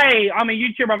 hey, I'm a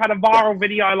YouTuber, I've had a viral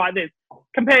video like this.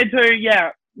 Compared to,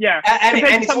 And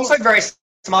it's also very...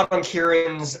 smart on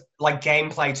Kieran's like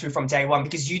gameplay too from day one,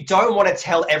 because you don't want to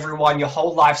tell everyone your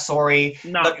whole life story,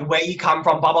 like where you come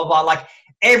from, blah blah blah. Like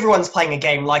everyone's playing a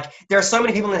game. Like there are so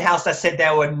many people in the house that said they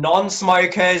were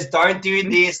non-smokers. Don't do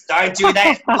this. Don't do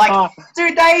that. Like,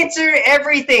 dude, they do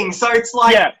everything. So it's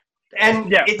like,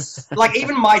 it's like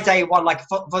even my day one, like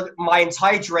for my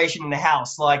entire duration in the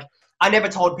house, like. I never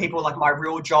told people, like, my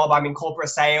real job. I'm in corporate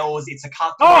sales. It's a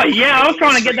cut. Oh, yeah. I was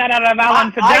trying to get that out of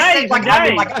Alan for days. I said, like,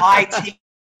 I'm in, like, IT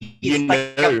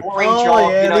like a boring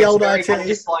job. Yeah, you know, the old very kind of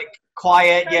just like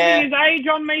quiet. Yeah. His age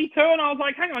on me too, and I was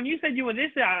like, hang on, you said you were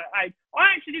this age. I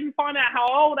actually didn't find out how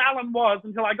old Alan was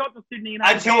until I got to Sydney. And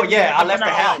I left the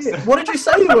house. What did you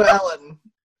say you were, Alan?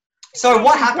 So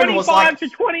what happened was like 25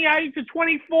 to 28 to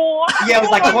 24. Yeah, it was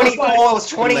like 24. It was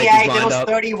 28. Then it was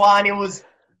 31. It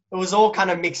was all kind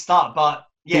of mixed up, but.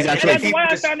 Yeah, the way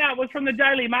I found out was from the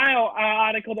Daily Mail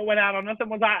article that went out on us. It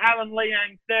was like Alan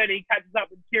Liang, 30, catches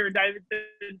up with Kieran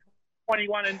Davidson,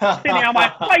 21, and Sydney. I'm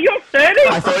like, wait, you're 30?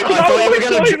 I thought you were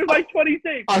going to. He was like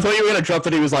 26. I thought you were going to drop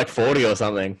that he was like 40 or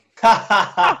something. He's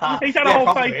had a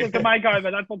whole face with a makeover.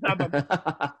 That's what's happened.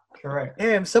 Correct.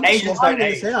 Damn, someone's in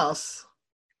his house.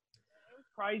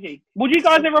 Crazy. Would you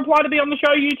guys ever apply to be on the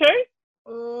show, you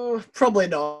two? Probably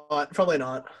not. Probably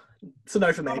not. It's a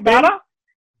no for me. Better?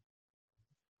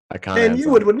 I can't answer. You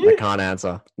would, wouldn't you? I can't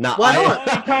answer. No, why not?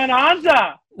 You can't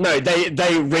answer. No,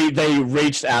 they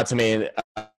reached out to me.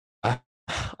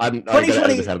 And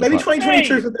 2020, maybe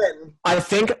 2022 for Ben.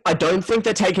 I don't think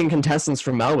they're taking contestants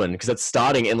from Melbourne because it's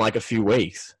starting in like a few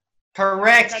weeks.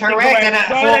 Correct. And for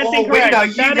all we know,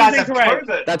 you guys have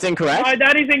COVID. That's incorrect? No,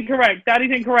 that is incorrect.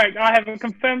 I have a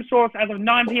confirmed source as of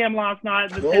 9 p.m. last night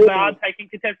that says they are taking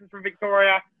contestants from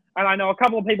Victoria. And I know a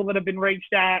couple of people that have been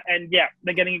reached at, and yeah,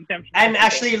 they're getting exemptions. And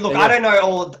actually, look, I don't know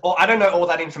all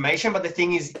that information, but the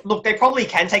thing is, look, they probably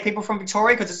can take people from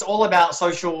Victoria because it's all about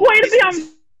social. Well, it'd be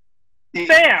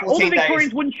unfair. All the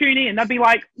Victorians wouldn't tune in. They'd be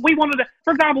like, we wanted to.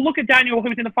 For example, look at Daniel,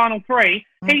 who's in the final three.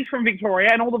 He's from Victoria,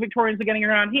 and all the Victorians are getting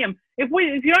around him. If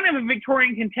you don't have a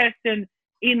Victorian contestant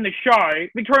in the show,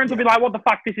 Victorians will be like, what the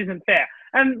fuck? This isn't fair.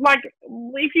 And like,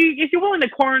 if you're willing to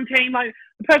quarantine, like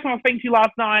the person I was speaking to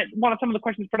last night, one of some of the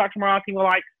questions production were asking were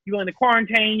like, you willing to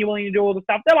quarantine? You willing to do all the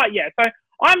stuff? They're like, yeah. So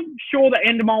I'm sure that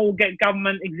Endemol will get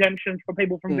government exemptions for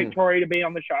people from Victoria to be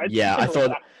on the show. Yeah, I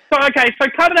thought. So okay, so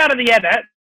cut it out of the edit.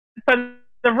 So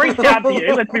they've reached out to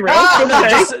you. Let's be real.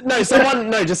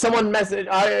 Someone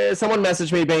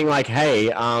messaged me being like, "Hey,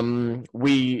 and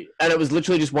it was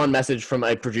literally just one message from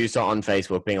a producer on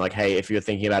Facebook being like, "Hey, if you're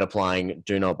thinking about applying,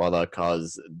 do not bother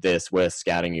because we're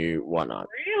scouting you, whatnot."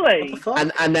 Really?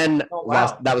 And then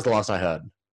that was the last I heard.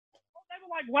 They were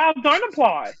like, "Wow, don't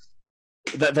apply."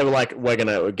 They were like, "We're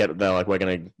gonna get." They're like, "We're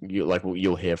gonna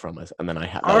you'll hear from us." And then I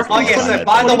had. So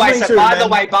by the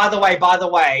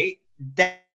way,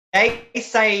 they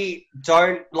say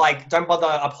don't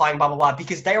bother applying, blah blah blah,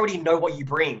 because they already know what you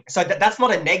bring. So that's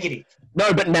not a negative.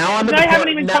 No, but now I'm. They haven't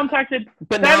even contacted.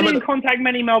 But they haven't even contacted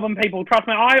many Melbourne people. Trust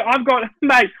me, I've got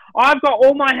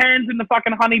all my hands in the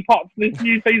fucking honey pots this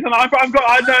new season. I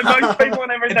know most people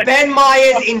and everything. Ben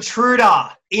Myers, intruder.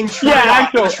 Yeah,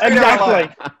 exactly.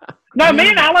 No, me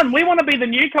and Alan, we want to be the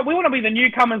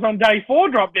newcomers on day 4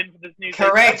 dropped in for this new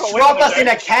season. Correct. Drop us in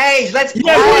a cage. Let's play.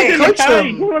 Yeah,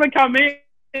 we want to come in.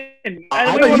 You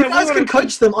guys can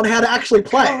coach them on how to actually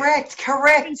play. Correct. People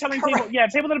that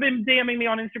have been DMing me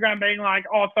on Instagram being like,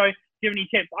 oh, so do you have any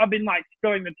tips? I've been like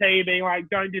spilling the tea, being like,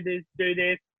 don't do this, do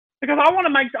this. Because I want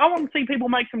to see people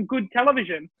make some good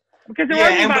television. Because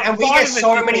and we get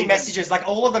so many messages. Like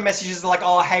all of the messages are like,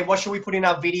 oh, hey, what should we put in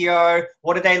our video?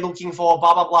 What are they looking for?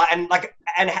 Blah, blah, blah. And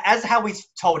as how we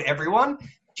told everyone,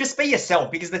 just be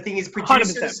yourself. Because the thing is,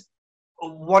 producers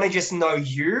 100%. Want to just know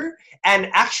you. And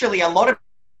actually, a lot of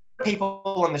people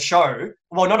on the show,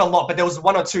 well, not a lot, but there was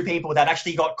 1 or 2 people that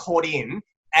actually got caught in,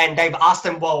 and they've asked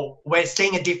them, well, we're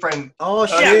seeing a different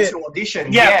to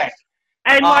audition. Yeah.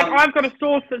 And I've got a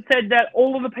source that said that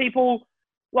all of the people,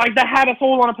 like they had us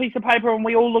all on a piece of paper and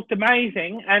we all looked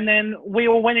amazing, and then we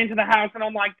all went into the house, and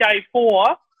on like day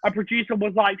 4, a producer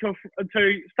was like to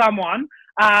someone,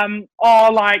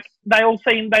 they all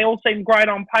seem great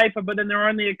on paper, but then there are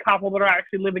only a couple that are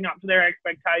actually living up to their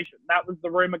expectation. That was the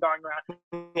rumor going around.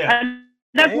 Yeah. And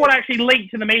that's what actually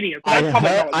leaked to the media. So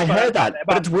I heard that,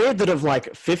 but it's weird that of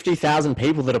like 50,000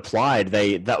 people that applied,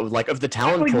 that was like of the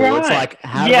talent pool. Right. It's like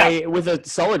they with a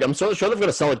solid. I'm sure they've got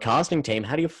a solid casting team.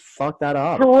 How do you fuck that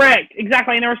up? Correct,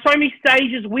 exactly. And there are so many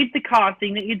stages with the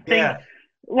casting that you'd think. Yeah.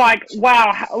 Like,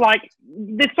 wow, like,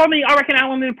 there's so many, I reckon,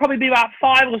 Alan, there'd probably be about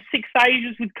 5 or 6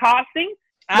 stages with casting.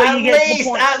 At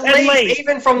least.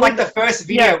 Even from, like, the first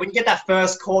video, when you get that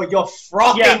first call, you're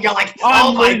frothing, you're like,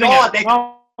 oh my God.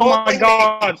 Oh my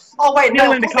God. Oh, wait, no.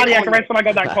 Feeling the cardiac arrest when I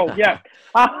got that call, yeah.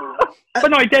 But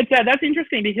no, dead set. That's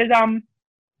interesting because, they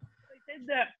said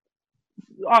that,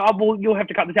 well, you'll have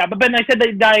to cut this out, but they said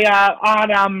that they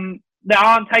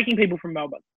aren't taking people from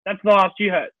Melbourne. That's the last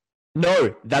you heard.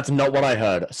 No, that's not what I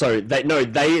heard. So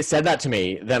they said that to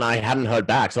me. Then I hadn't heard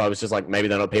back, so I was just like, maybe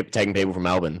they're not taking people from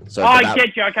Melbourne. So I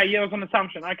get you. Okay, yeah, it was an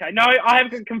assumption. Okay, no, I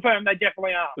have confirmed they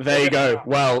definitely are. There you go.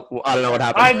 Well, I don't know what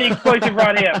happened. I have the exclusive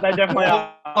right here. They definitely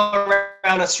are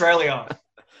around Australia.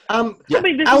 I mean,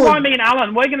 this is why me and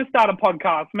Alan, we're going to start a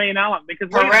podcast. Me and Alan, because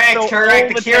correct.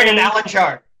 The Kieran and Alan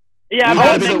show. Yeah,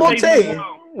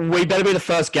 we better be the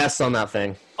first guests on that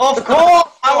thing. Of course.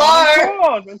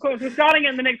 Hello. Of course. We're starting it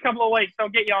in the next couple of weeks. So I'll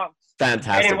get you on.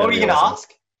 Fantastic. And what were you going to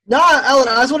ask? No, Alan,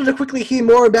 I just wanted to quickly hear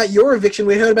more about your eviction.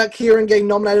 We heard about Kieran getting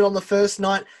nominated on the first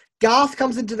night. Garth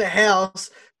comes into the house,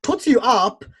 puts you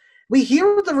up. We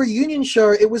hear at the reunion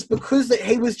show it was because that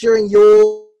he was during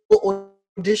your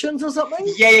auditions or something?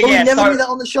 Yeah. We never knew that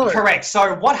on the show. Correct.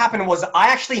 So what happened was I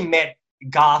actually met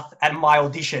Garth at my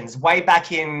auditions way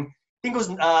back in, I think it was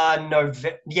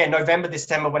November,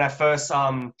 December when I first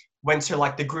went to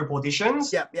like the group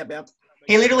auditions. Yep.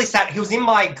 He literally he was in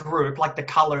my group, like the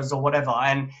colors or whatever,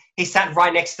 and he sat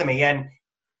right next to me, and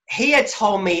he had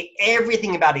told me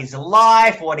everything about his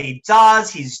life, what he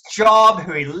does, his job,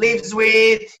 who he lives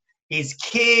with, his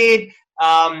kid,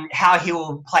 how he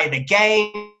will play the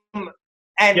game.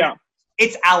 And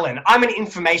it's Alan. I'm an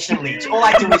information leech. All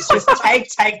I do is just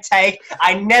take.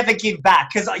 I never give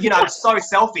back because, I'm so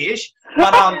selfish.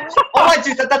 But all I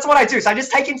do, that's what I do. So I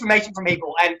just take information from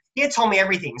people. And he had told me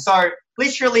everything. So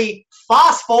literally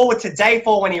fast forward to day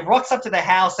 4 when he rocks up to the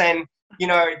house and,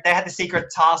 they had the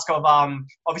secret task of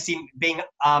obviously being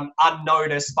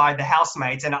unnoticed by the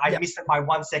housemates. And I missed it by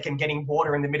 1 second getting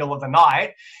water in the middle of the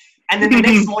night. And then the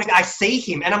next morning I see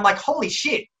him and I'm like, holy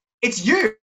shit, it's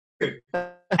you.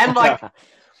 And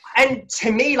and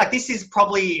to me, this is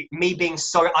probably me being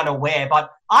so unaware,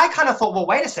 but I kind of thought, well,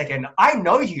 wait a second, I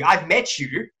know you, I've met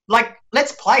you,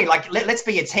 let's play, let's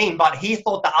be a team. But he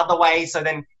thought the other way. So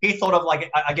then he thought of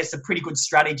I guess a pretty good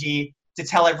strategy to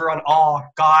tell everyone, oh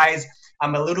guys,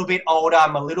 I'm a little bit older,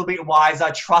 I'm a little bit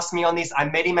wiser, trust me on this. I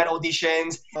met him at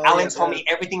auditions. Alan told me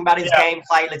everything about his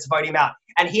gameplay, let's vote him out.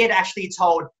 And he had actually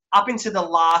told up into the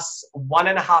last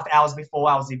 1.5 hours before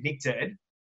I was evicted.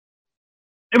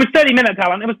 It was 30 minutes,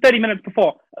 Alan. It was 30 minutes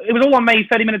before. It was all on me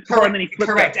 30 minutes before, and then he flipped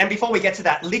Correct. it. And before we get to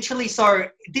that, literally, so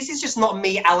this is just not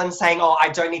me, Alan, saying, oh, I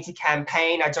don't need to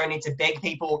campaign, I don't need to beg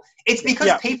people. It's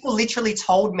because people literally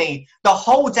told me the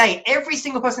whole day, every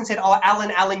single person said, oh,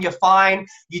 Alan, you're fine.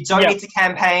 You don't need to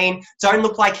campaign. Don't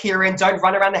look like Kieran. Don't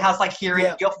run around the house like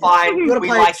Kieran. You're fine. We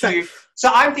like you. So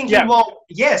I'm thinking,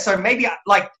 so maybe,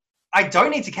 I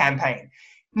don't need to campaign.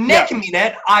 Next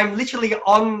minute, I'm literally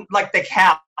on, the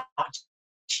couch.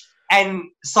 And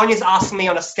Sonia's asking me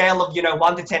on a scale of,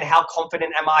 1 to 10, how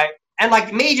confident am I?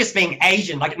 And me just being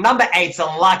Asian, number 8's a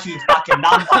lucky fucking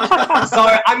number. So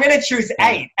I'm going to choose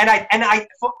 8. And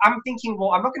I'm thinking,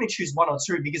 well, I'm not going to choose 1 or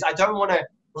 2 because I don't want to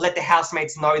let the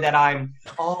housemates know that I'm,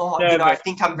 I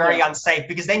think I'm very unsafe,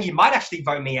 because then you might actually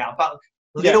vote me out. But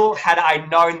little had I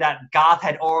known that Garth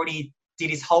had already did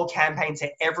his whole campaign to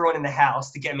everyone in the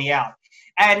house to get me out.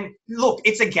 And look,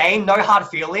 it's a game, no hard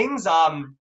feelings.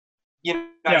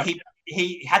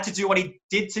 He had to do what he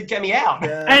did to get me out.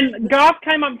 Yeah. And Garth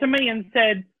came up to me and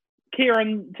said,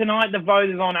 Kieran, tonight the vote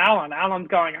is on Alan. Alan's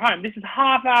going home. This is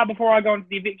half hour before I go into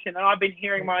the eviction, and I've been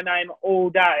hearing my name all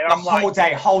day. And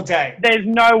whole day. There's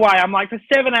no way. I'm for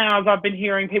 7 hours I've been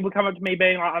hearing people come up to me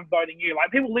being like, I'm voting you.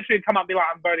 People literally come up and be like,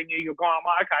 I'm voting you, you're gone. I'm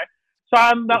like, okay. So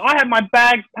I had my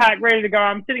bags packed, ready to go.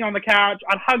 I'm sitting on the couch.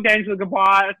 I'd hugged Angela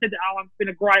goodbye. I said to Alan, it's been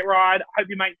a great ride. I hope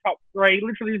you make top 3.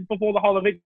 Literally, this is before the whole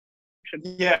eviction.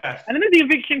 Yeah. And then as the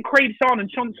eviction creeps on and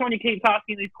Sonia keeps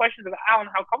asking these questions about, Alan,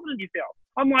 how confident do you feel?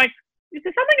 I'm like, is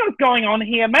there something else going on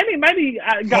here? Maybe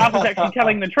Garth is actually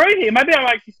telling the truth here. Maybe I'm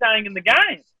actually staying in the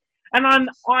game. And then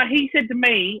he said to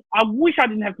me, I wish I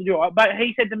didn't have to do it, but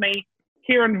he said to me,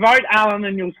 Kieran, vote Alan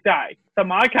and you'll stay. So I'm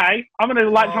like, okay, I'm going to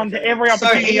latch on to every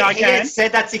opportunity I can. He had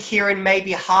said that to Kieran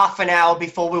maybe half an hour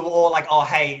before we were all like, oh,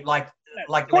 hey,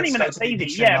 20 minutes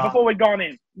easy, before we'd gone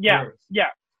in. Yeah.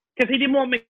 Because he didn't want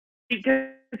me, because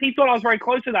he thought I was very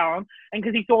close with Alan, and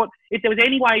because he thought if there was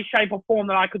any way, shape or form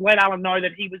that I could let Alan know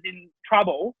that he was in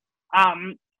trouble,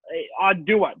 I'd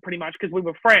do it pretty much because we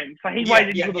were friends. So he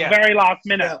waited until the very last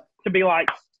minute to be like,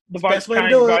 the vote's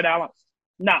changed, vote Alan.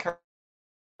 No.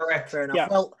 Correct. Fair enough. Yeah.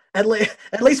 Well, at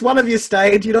least one of you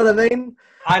stayed, you know what I mean?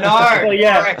 I know. Well,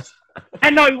 yeah. Correct.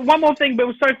 And no, one more thing, but it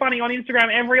was so funny on Instagram,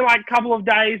 every couple of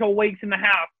days or weeks in the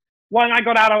house, when I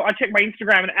got out, I checked my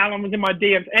Instagram and Alan was in my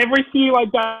DMs. Every few days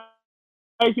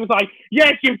She was like,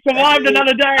 yes, you've survived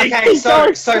another day. Okay,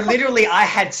 so literally I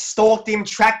had stalked him,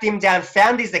 tracked him down,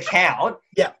 found his account.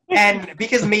 Yeah. And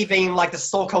because me being like the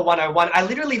stalker 101, I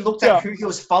literally looked at who he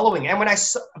was following. And when I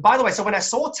saw, by the way, so when I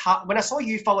saw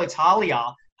you follow Talia,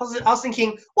 I was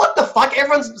thinking, what the fuck?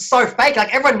 Everyone's so fake.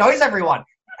 Like, everyone knows everyone.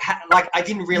 Like, I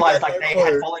didn't realize like they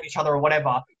had followed each other or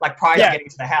whatever, like prior to getting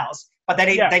to the house. But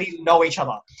they didn't know each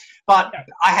other. But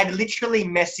I had literally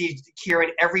messaged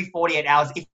Kieran every 48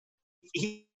 hours.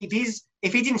 If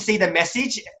he didn't see the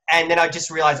message, and then I just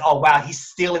realized, oh wow, he's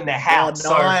still in the house.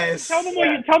 Oh, nice. So,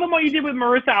 tell them what you did with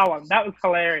Marissa, Alan. That was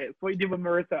hilarious. What you did with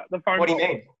Marissa, the phone. What do you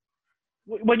mean?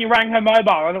 When you rang her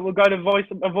mobile and it would go to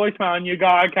voicemail, and you go,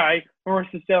 okay,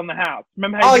 Marissa's still in the house.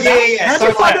 Remember how you did that? How did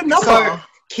you find a number? So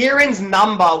Kieran's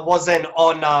number wasn't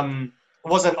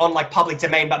on like public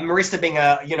domain, but Marissa being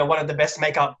one of the best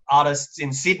makeup artists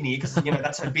in Sydney, because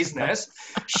that's her business.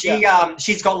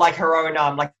 She's got like her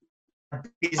own like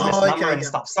business number and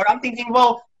stuff. So I'm thinking,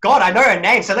 well, God, I know her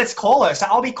name, so let's call her. So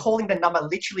I'll be calling the number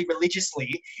literally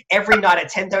religiously every night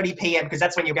at 10:30 p.m. because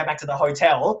that's when you'll get back to the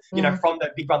hotel, from the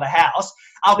Big Brother house.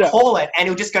 I'll call it and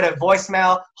it'll just go to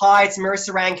voicemail. Hi, it's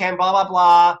Marissa Rankin, blah, blah,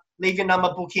 blah. Leave your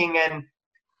number booking. And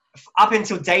up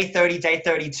until day 30, day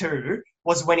 32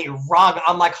 was when it rung.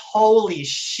 I'm like, holy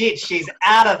shit, she's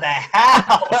out of the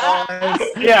house.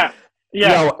 Yeah.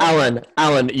 Yo,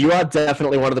 Alan, you are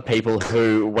definitely one of the people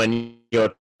who, when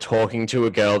you're talking to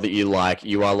a girl that you like,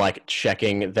 you are like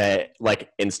checking their like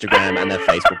Instagram and their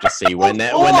Facebook to see when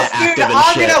they're active and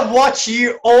shit. I'm gonna watch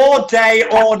you all day,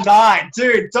 all night,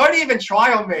 dude. Don't even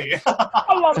try on me.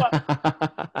 I love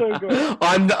that. So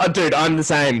good. I'm the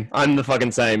same. I'm the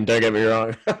fucking same. Don't get me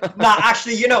wrong. Nah,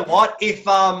 actually, you know what? If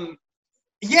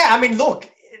look.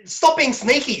 Stop being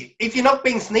sneaky. If you're not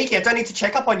being sneaky, I don't need to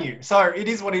check up on you. So it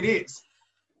is what it is.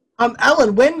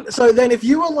 Alan, if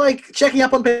you were like checking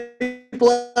up on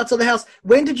people outside the house,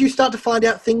 when did you start to find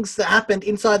out things that happened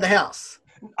inside the house?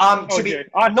 Not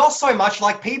so much.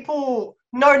 Like people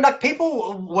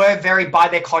were very by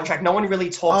their contract. No one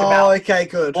really talked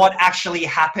about what actually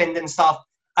happened and stuff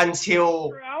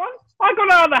until. I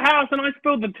got out of the house and I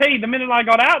spilled the tea the minute I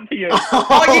got out to you.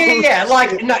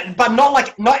 Like no, but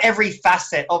not every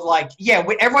facet of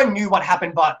everyone knew what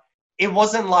happened, but it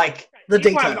wasn't like the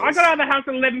details. I got out of the house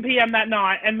at 11 p.m. that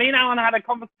night, and me and Alan had a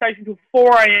conversation till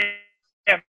 4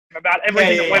 a.m. about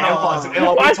everything that went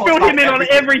on. I filled him in on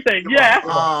everything. Yeah.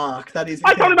 That is.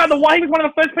 I told him about the white. He was one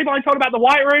of the first people I told about the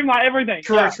white room, like everything.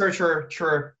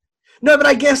 True. No, but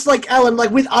I guess Alan,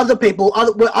 with other people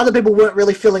weren't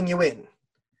really filling you in.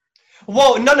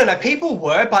 Well, no. People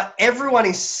were, but everyone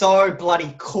is so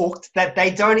bloody cooked that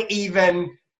they don't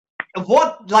even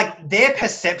their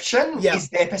perception is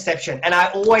their perception. And I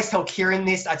always tell Kieran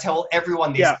this. I tell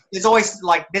everyone this. Yeah. There's always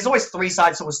three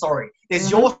sides to a story.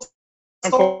 There's your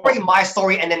story, my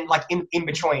story, and then in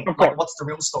between, what's the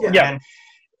real story? Yeah. And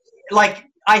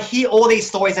I hear all these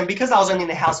stories, and because I was only in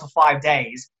the house for 5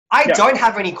 days, I don't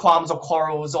have any qualms or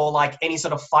quarrels or any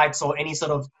sort of fights or any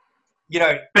sort of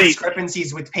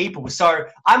discrepancies with people. So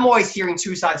I'm always hearing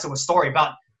two sides to a story.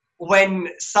 But when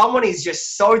someone is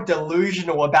just so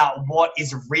delusional about what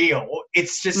is real,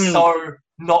 it's just so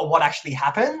not what actually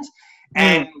happened.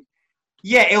 And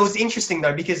it was interesting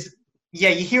though, because you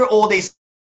hear all these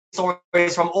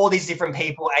stories from all these different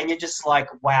people and you're just like,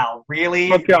 wow, really?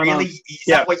 Really? Is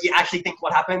that what you actually think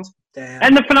what happened? Damn.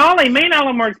 And the finale, me and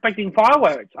Alan were expecting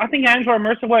fireworks. I think Angela and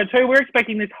Marissa were too. We're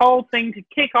expecting this whole thing to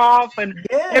kick off and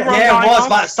everyone it was,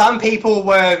 but some people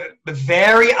were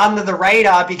very under the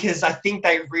radar because I think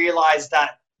they realized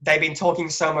that they've been talking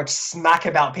so much smack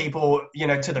about people,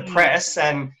 to the press,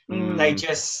 and they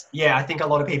just, I think a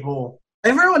lot of people...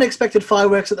 Everyone expected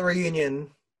fireworks at the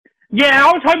reunion. Yeah,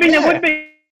 I was hoping there would be,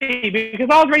 because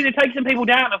I was ready to take some people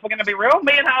down, if we're going to be real.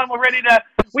 Me and Alan were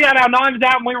we had our knives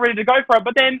out and we were ready to go for it,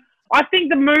 but then I think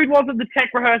the mood was at the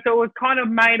tech rehearsal. It was kind of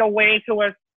made aware to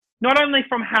us, not only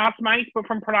from housemates, but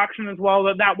from production as well,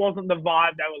 that wasn't the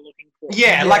vibe they were looking for.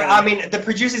 Yeah, the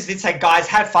producers did say, guys,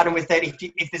 have fun with it.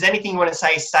 If there's anything you want to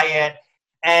say it.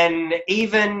 And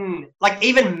even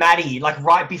Maddie,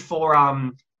 right before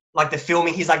the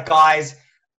filming, he's like, guys,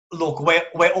 look,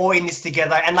 we're all in this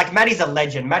together. And Maddie's a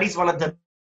legend. Maddie's one of the,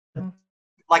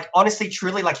 honestly,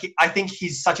 truly, I think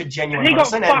he's such a genuine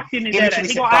person. And he literally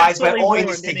said, guys, we're all in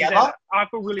this together. I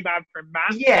feel really bad for him,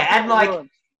 Matt. Yeah,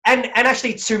 and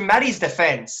actually, to Maddie's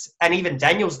defense, and even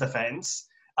Daniel's defense,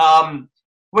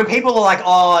 when people are like,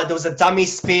 oh, there was a dummy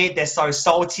spit, they're so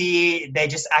salty, they're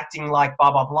just acting like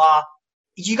blah, blah, blah.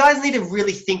 You guys need to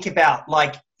really think about,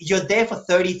 you're there for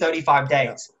 30, 35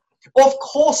 days. Of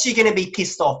course you're going to be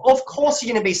pissed off. Of course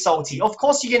you're going to be salty. Of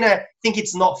course you're going to think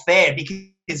it's not fair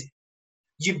because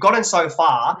you've gotten so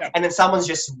far, and then someone's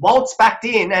just waltzed back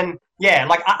in, and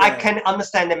I can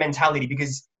understand the mentality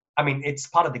because I mean it's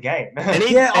part of the game.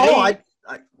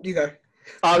 You go.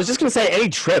 I was just gonna say any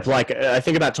trip. Like I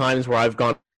think about times where I've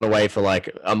gone away for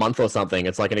like a month or something.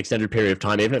 It's like an extended period of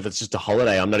time, even if it's just a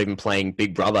holiday. I'm not even playing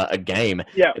Big Brother a game.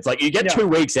 Yeah, it's like you get 2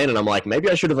 weeks in, and I'm like, maybe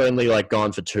I should have only like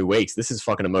gone for 2 weeks. This is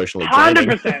fucking emotionally draining.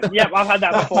 100%. Yep, I've had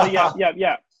that before.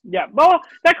 Yeah. Well,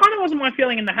 that kind of wasn't my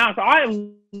feeling in the house. I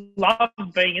love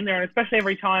being in there, and especially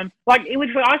every time. Like,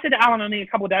 literally, I said to Alan only a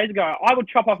couple of days ago, I would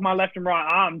chop off my left and right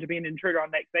arm to be an intruder on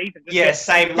next season.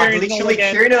 Same. Like, literally,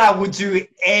 Kieran and I would do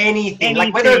anything.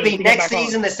 Like, whether it be next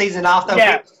season, the season after.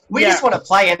 Yeah. We just want to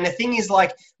play. And the thing is,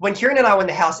 like, when Kieran and I were in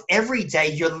the house, every day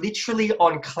you're literally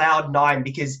on cloud 9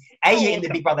 because, you're in the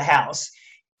Big Brother house.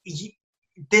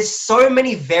 There's so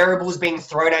many variables being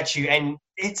thrown at you, and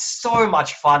it's so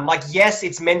much fun. Like, yes,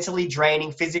 it's mentally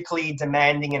draining, physically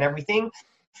demanding and everything,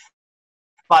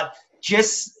 but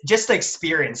just the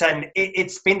experience. And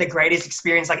it's been the greatest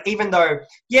experience. Like, even though,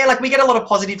 like we get a lot of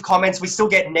positive comments, we still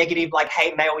get negative, like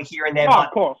hate mail here and there. But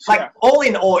of course, all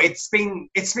in all, it's been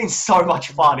so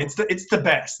much fun. It's the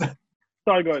best.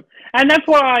 So good. And that's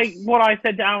what I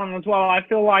said to Alan as well. I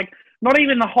feel like not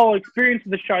even the whole experience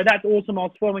of the show, that's awesome, I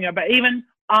was filming it, but even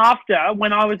after,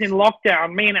 when I was in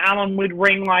lockdown, me and Alan would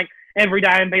ring like every day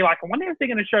and be like, I wonder if they're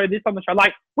going to show this on the show.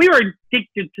 Like, we were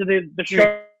addicted to the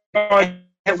show.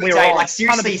 Every day, like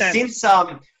seriously, 100%. Since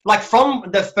like from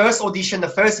the first audition, the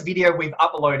first video we've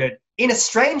uploaded, in a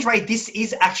strange way, this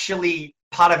is actually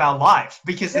part of our life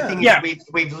because the thing is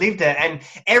we've lived it, and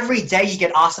every day you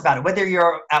get asked about it, whether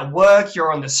you're at work,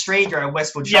 you're on the street, you're at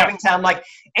Westwood Shopping Town, like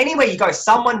anywhere you go,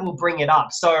 someone will bring it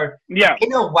up. So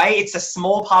in a way, it's a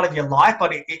small part of your life,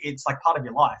 but it's like part of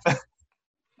your life.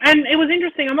 And it was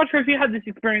interesting. I'm not sure if you had this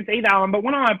experience either, Alan, but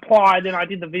when I applied and I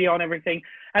did the video and everything,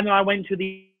 and then I went to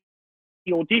the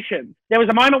audition, there was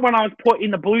a moment when I was put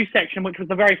in the blue section, which was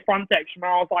the very front section,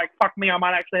 where I was like, fuck me, I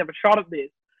might actually have a shot at this.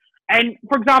 And,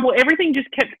 for example, everything just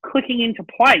kept clicking into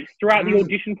place throughout the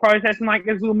audition process. And, like,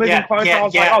 as we were moving closer, I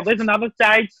was like, oh, there's another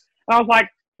stage. And I was like,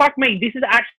 fuck me, this is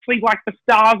actually, like, the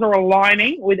stars are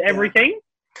aligning with everything.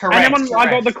 Correct, and then when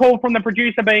I got the call from the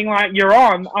producer being like, you're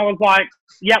on, I was like,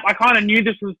 yep, I kind of knew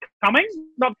this was coming.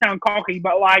 Not to sound cocky,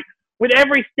 but, like, with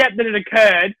every step that had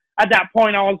occurred at that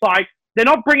point, I was like, they're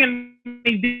not bringing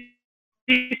me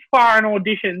this far in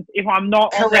auditions if I'm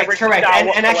not correct.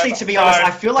 And actually, to be honest,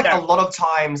 I feel like a lot of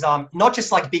times, not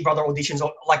just like Big Brother auditions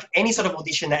or like any sort of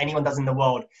audition that anyone does in the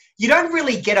world, you don't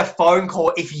really get a phone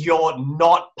call if you're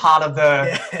not part of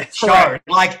the show.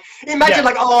 Like, imagine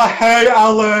like, oh, hey,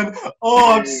 Alan,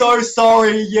 oh, I'm so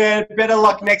sorry. Yeah, better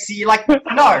luck next year. Like,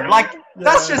 no, like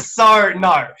that's just so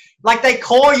no. Like they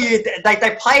call you,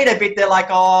 they play it a bit. They're like,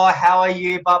 oh, how are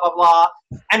you? Blah blah blah.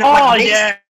 And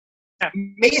like,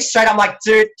 me straight, I'm like,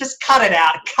 dude, just cut it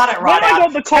out. Cut it right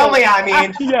out. Tell me I'm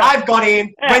in. I've got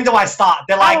in. When do I start?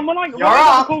 They're like, when I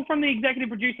got the call from the executive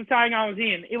producer saying I was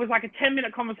in, it was like a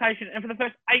 10-minute conversation. And for the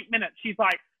first 8 minutes, she's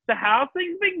like, so how's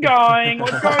things been going?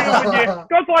 What's going on with you?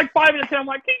 Got to like 5 minutes and I'm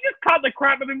like, can you just cut the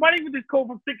crap? I've been waiting for this call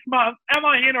for 6 months. Am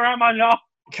I in or am I not?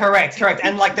 Correct.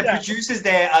 And like the producers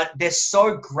there, they're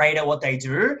so great at what they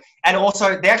do. And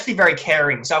also, they're actually very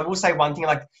caring. So I will say one thing,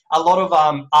 like a lot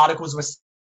of articles were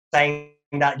saying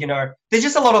that, you know, there's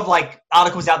just a lot of like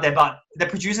articles out there, but the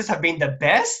producers have been the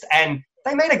best and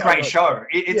they made a great show.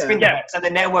 It's been the best, and the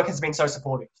network has been so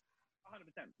supportive.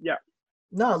 100%. Yeah.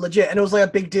 No, legit. And it was like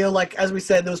a big deal. Like, as we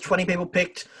said, there was 20 people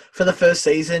picked for the first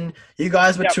season. You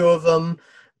guys were 2 of them.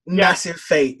 Massive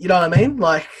feat. You know what I mean?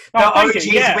 Like, the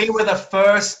OGs, we were the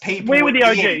first people. We were the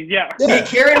OGs, yeah.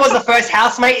 Kieran was the first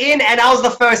housemate in, and I was the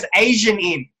first Asian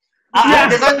in.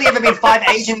 There's only ever been 5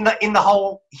 Asian in the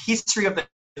whole history of the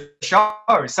show.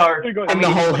 So, in the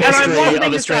whole history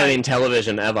of Australian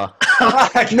television ever.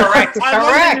 Correct.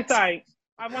 I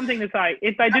have one thing to say.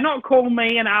 If they do not call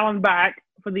me and Alan back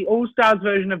for the All-Stars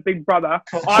version of Big Brother,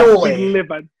 I will be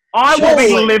livid. I will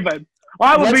be livid.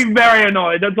 I will be very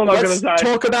annoyed. That's all I'm going to say. Let's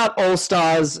talk about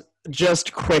All-Stars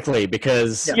just quickly,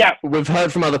 because we've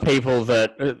heard from other people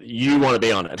that you want to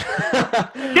be on it.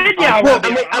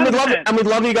 And we'd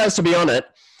love you guys to be on it.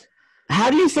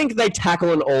 How do you think they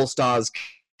tackle an All-Stars,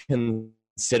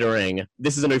 considering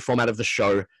this is a new format of the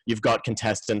show? You've got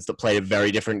contestants that played a very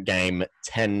different game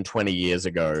 10, 20 years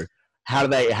ago. How do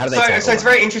they So it's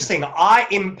very interesting. I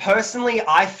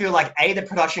feel like the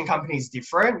production company is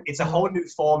different. It's a whole new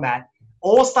format.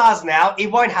 All-Stars now,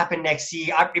 it won't happen next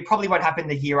year. It probably won't happen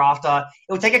the year after.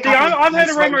 It will take a couple of years. I've heard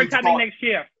a rumor it's happening next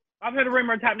year. I've heard a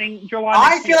rumor it's happening July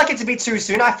I feel like it's a bit too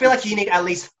soon. I feel like you need at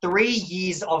least 3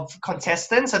 years of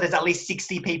contestants. So there's at least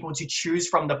 60 people to choose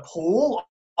from the pool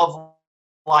of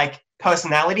like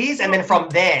personalities, and then from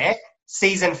there,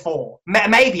 season 4,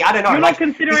 maybe, I don't know. You're not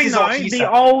considering though the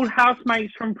old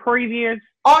housemates from previous.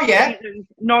 Oh yeah, seasons,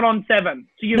 not on 7.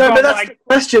 So you've no, got, but that's the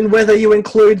question: whether you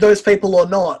include those people or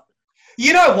not.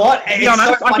 You know what? It's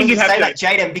honest, so funny you say that,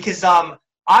 Jaden, because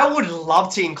I would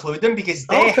love to include them because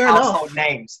they're household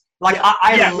names. Like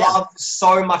I love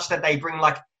so much that they bring,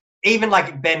 like even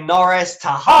like Ben Norris,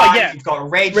 Tahan, you've got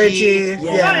Reggie,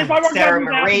 Sarah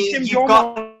Marie, you've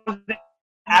got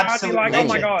absolute like, oh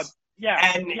my god,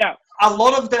 a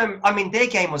lot of them, I mean, their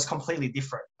game was completely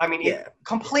different. I mean,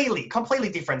 completely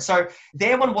different. So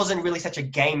their one wasn't really such a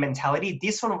game mentality.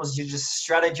 This one was, you're just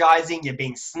strategizing, you're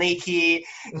being sneaky,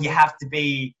 you have to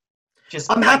be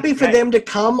just... I'm happy for them to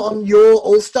come on your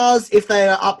All-Stars if they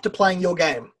are up to playing your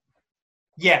game.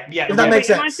 Yeah. If that makes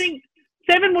sense. And I think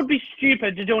 7 would be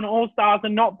stupid to do an All-Stars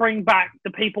and not bring back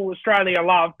the people Australia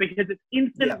love, because it's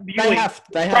instant viewing,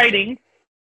 trading,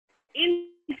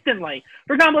 instantly.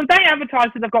 For example, if they advertise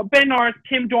that they've got Ben Norris,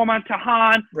 Tim Dormer,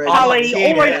 Tahan, Ali,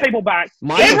 all those people back,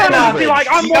 everyone would be like,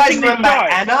 I'm watching this show.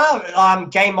 Anna,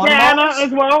 Game On. Yeah, Anna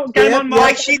as well. Game On.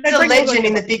 Like, she's a legend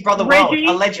in the Big Brother world.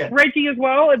 A legend. Reggie as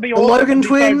well. It'd be the Logan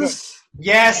twins.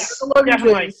 Yes. The Logan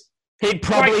twins. He'd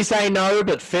probably say no,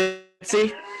 but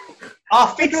Fitzy.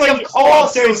 Oh, Fitzy, of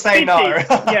course he'll say no.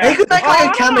 He could make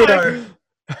like a cameo.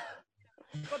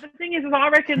 But the thing is I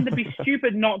reckon they'd be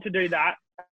stupid not to do that.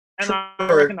 And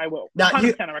I reckon they will. Now,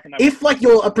 if like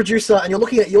you're a producer and you're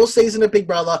looking at your season of Big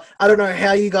Brother, I don't know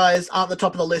how you guys aren't the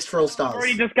top of the list for All Stars.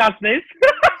 Already discussed this.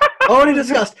 Already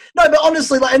discussed. No, but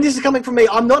honestly, like, and this is coming from me,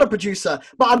 I'm not a producer,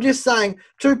 but I'm just saying,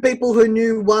 2 people who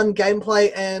knew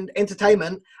gameplay and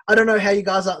entertainment, I don't know how you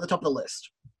guys are at the top of the list.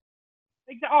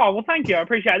 Oh, well, thank you. I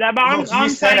appreciate that. But I'm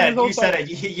saying you said it.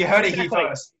 You heard it here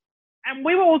first. And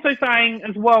we were also saying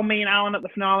as well, me and Alan at the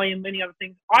finale and many other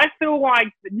things, I feel like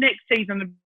the next season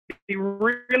would be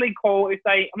really cool if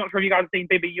they, I'm not sure if you guys have seen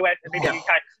BBUS and BBUK,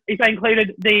 if they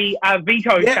included the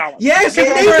veto challenge. Yes, it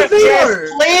needs a veto!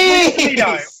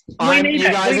 Please! You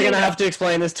guys are going to have to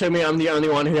explain this to me. I'm the only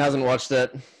one who hasn't watched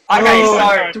it.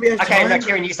 Okay,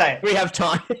 Kieran, you say it. We have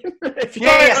time. Say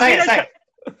it.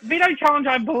 Veto challenge,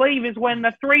 I believe, is when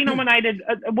the 3 nominated,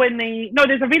 there's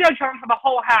a veto challenge for the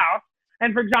whole house.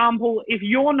 And for example, if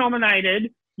you're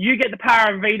nominated, you get the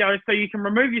power of veto, so you can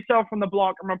remove yourself from the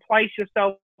block and replace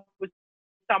yourself with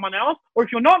someone else. Or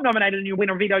if you're not nominated and you win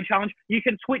a veto challenge, you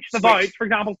can switch the votes. For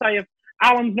example, say if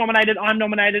Alan's nominated, I'm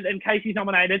nominated, and Casey's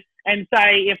nominated, and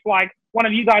say if like one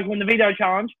of you guys win the veto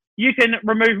challenge, you can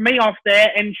remove me off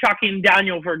there and chuck in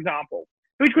Daniel, for example.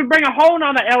 Which would bring a whole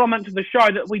nother element to the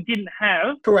show that we didn't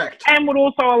have. Correct. And would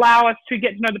also allow us to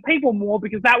get to know the people more,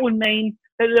 because that would mean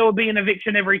that there would be an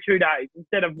eviction every 2 days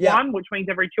instead of 1, which means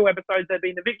every 2 episodes there'd be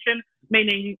an eviction,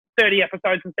 meaning 30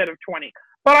 episodes instead of 20.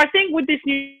 But I think with this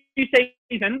new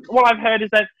season, what I've heard is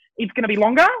that it's going to be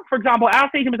longer. For example, our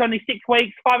season was only 6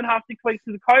 weeks, 5.5, 6 weeks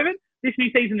because of COVID. This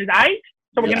new season is 8.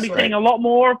 So we're going to be seeing a lot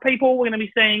more people. We're going to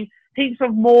be seeing heaps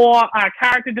of more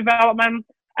character development.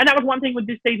 And that was one thing with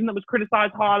this season that was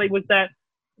criticised highly, was that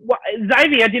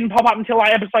Xavier didn't pop up until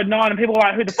like episode 9, and people were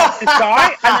like, who the fuck's this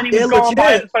guy? And then he was gone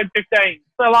by episode 15.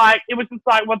 So like, it was just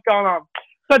like, what's going on?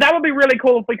 So that would be really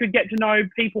cool if we could get to know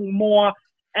people more.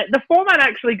 The format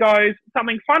actually goes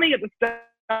something funny at the start,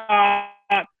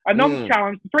 a novice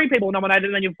challenge, 3 people nominated,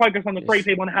 and then you focus on the 3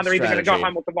 people and how they're either going to go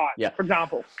home or survive, for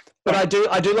example. But I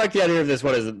do like the idea of this,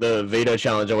 what is it, the veto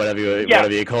challenge or whatever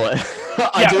you call it.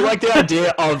 I do like the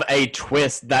idea of a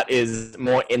twist that is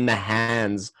more in the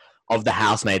hands of the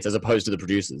housemates as opposed to the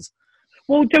producers.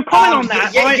 Well, to comment on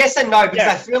that... yes and no, because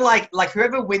I feel like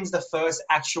whoever wins the first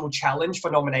actual challenge for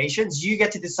nominations, you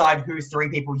get to decide who 3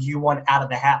 people you want out of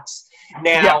the house.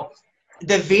 Now,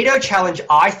 the veto challenge,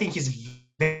 I think, is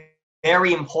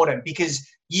very important, because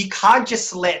you can't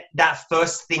just let that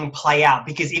first thing play out,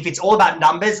 because if it's all about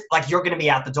numbers, like, you're going to be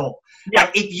out the door.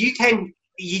 Like, if you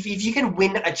can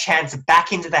win a chance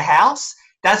back into the house,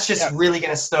 that's just really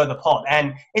going to stir the pot.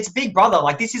 And it's Big Brother.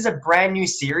 Like, this is a brand new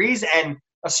series, and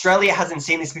Australia hasn't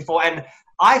seen this before. And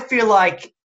I feel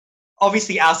like,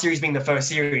 obviously, our series being the first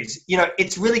series, you know,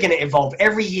 it's really going to evolve.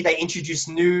 Every year they introduce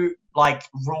new, like,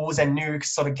 rules and new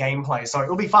sort of gameplay. So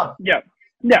it'll be fun. Yeah.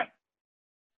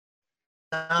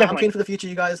 I'm keen for the future,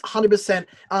 you guys. 100%.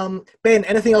 Ben,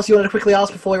 anything else you wanted to quickly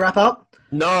ask before we wrap up?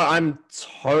 No, I'm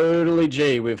totally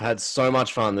G. We've had so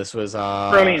much fun. This was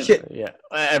brilliant. Yeah,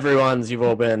 you've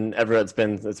all been. It's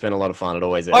been a lot of fun. It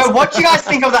always is. Oh, what do you guys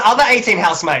think of the other 18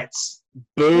 housemates?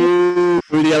 Boo!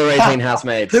 Who are the other 18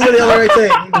 housemates? Who are the other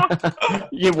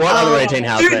 18? What other 18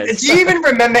 housemates? Dude, do you even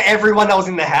remember everyone that was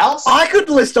in the house? I could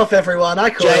list off everyone. I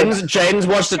could. James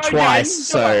watched it twice,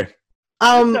 so.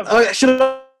 Should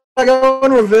I go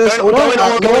in reverse order.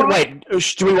 Wait,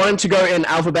 do we want to go in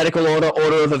alphabetical order,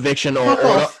 order of eviction, or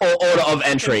order of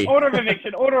entry? Order of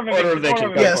eviction. Order of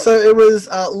eviction. Yeah, so it was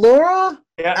Laura,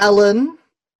 Alan,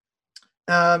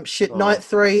 night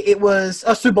 3. It was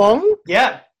Subong.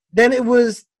 Yeah. Then it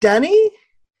was Danny.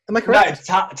 Am I correct?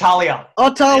 No, Talia.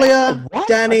 Oh, Talia,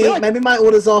 Danny. Maybe my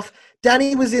order's off.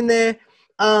 Danny was in there.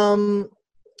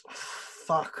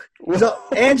 Fuck. So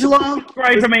Angela.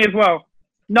 Great for me as well.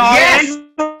 No,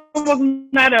 Angela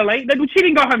wasn't that early. She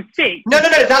didn't go home sick. No.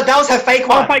 That was her fake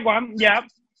one. Oh, fake one. Yeah.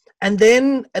 And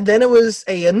then it was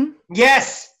Ian.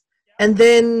 Yes. And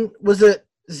then was it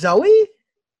Zoe?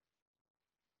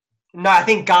 No, I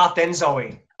think Garth then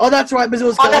Zoe. Oh, that's right. Because it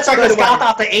was Garth. Oh, that's right. Because Garth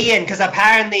after Ian, because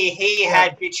apparently he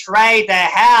had betrayed their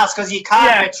house. Because you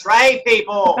can't betray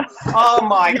people. Oh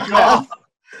my god.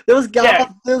 There was Garth.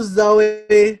 There was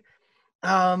Zoe.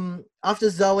 After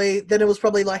Zoe, then it was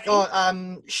probably like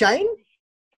Shane.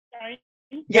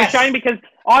 Yes. Yeah, Shane, because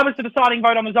I was the deciding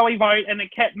vote on the Zoe vote, and it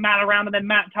kept Matt around, and then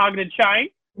Matt targeted Shane.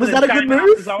 Was that a good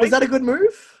move? Was that a good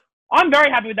move? I'm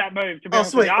very happy with that move, to be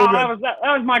honest with you. That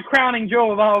was my crowning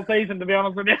jewel of the whole season, to be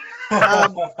honest with you. I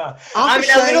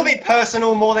mean, a little bit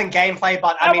personal more than gameplay,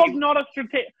 but I mean... was not a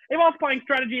strategy. If I was playing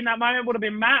strategy in that moment, it would have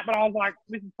been Matt, but I was like,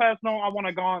 this is personal, I want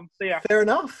to go on. See ya. Fair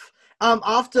enough.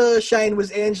 After Shane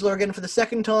was Angela again for the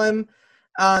second time.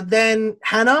 Then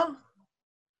Hannah.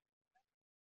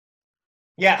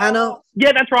 Yeah. Hannah.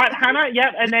 Yeah, that's right. Hannah,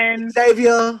 yeah. And then...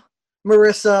 Xavier,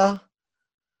 Marissa.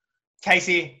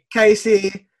 Casey.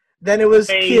 Then it was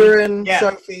Kieran,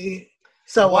 Sophie.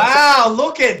 So wow,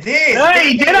 look at this.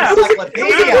 Hey, did it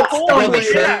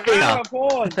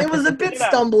was a bit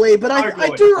stumbly, but I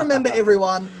do remember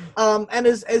everyone. And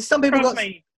as some people got...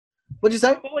 What'd you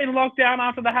say? In lockdown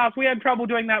after the house, we had trouble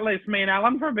doing that list, me and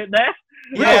Alan, for a bit there.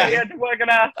 Yeah. We had to work it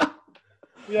out.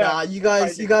 Yeah. Nah, you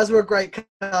guys were a great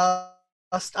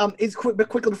cast.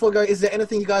 Quickly before we go, is there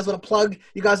anything you guys want to plug?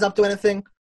 You guys up to anything?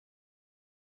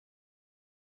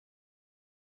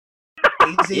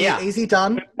 Easy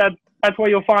done. That's where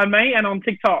you'll find me, and on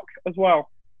TikTok as well.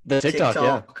 The TikTok,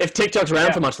 yeah. If TikTok's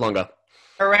around for much longer.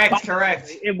 Correct.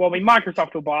 It will be.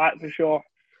 Microsoft will buy it for sure.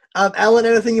 Alan,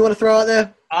 anything you want to throw out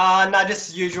there? No,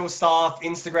 just usual stuff.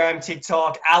 Instagram,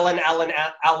 TikTok, Alan _. Alan.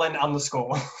 And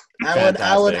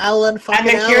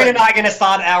then Kieran and I are going to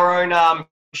start our own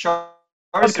show.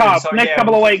 Podcast so, next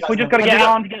couple of weeks. We just got to get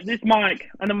Alan to get this mic,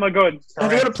 and then we're good.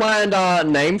 Have you got a planned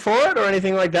name for it or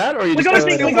anything like that? Or are you we're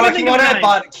working on it,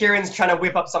 but Kieran's trying to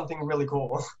whip up something really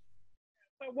cool.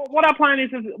 What our plan is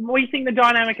we think the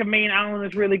dynamic of me and Alan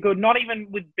is really good, not even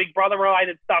with Big Brother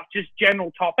related stuff, just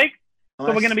general topics. Nice.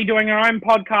 So we're going to be doing our own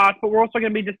podcast, but we're also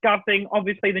going to be discussing,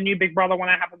 obviously, the new Big Brother when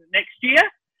it happens next year.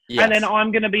 Yes. And then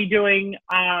I'm going to be doing,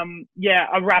 a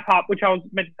wrap-up, which I was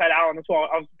meant to say to Alan as well.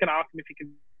 I was going to ask him if he could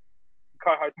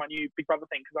co-host my new Big Brother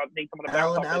thing, because I need someone to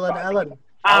Alan.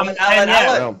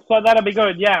 So that'll be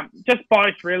good, yeah. Just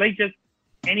both, really. Just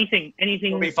anything.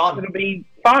 It'll be fun. It'll be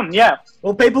fun, yeah.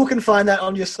 Well, people can find that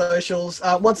on your socials.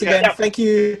 Once again, thank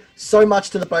you so much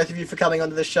to the both of you for coming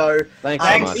onto the show. Thanks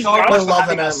so much for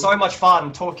having us. So much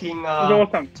fun talking.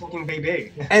 Awesome. Talking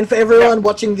BB. And for everyone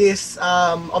watching this,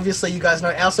 obviously you guys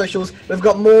know our socials. We've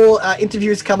got more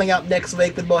interviews coming up next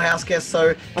week with more house guests.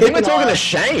 So I think we're talking to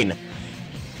Shane.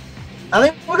 I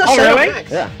think we got Shane up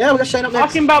next. Yeah, we got Shane up next.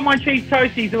 Ask him about my cheese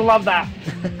toasties. He'll love that.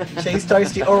 Cheese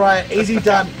toasty. All right, easy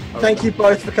done. Thank you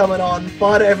both for coming on.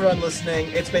 Bye to everyone listening.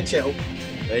 It's been chill.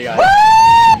 There you go. Woo!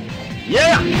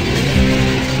 Yeah.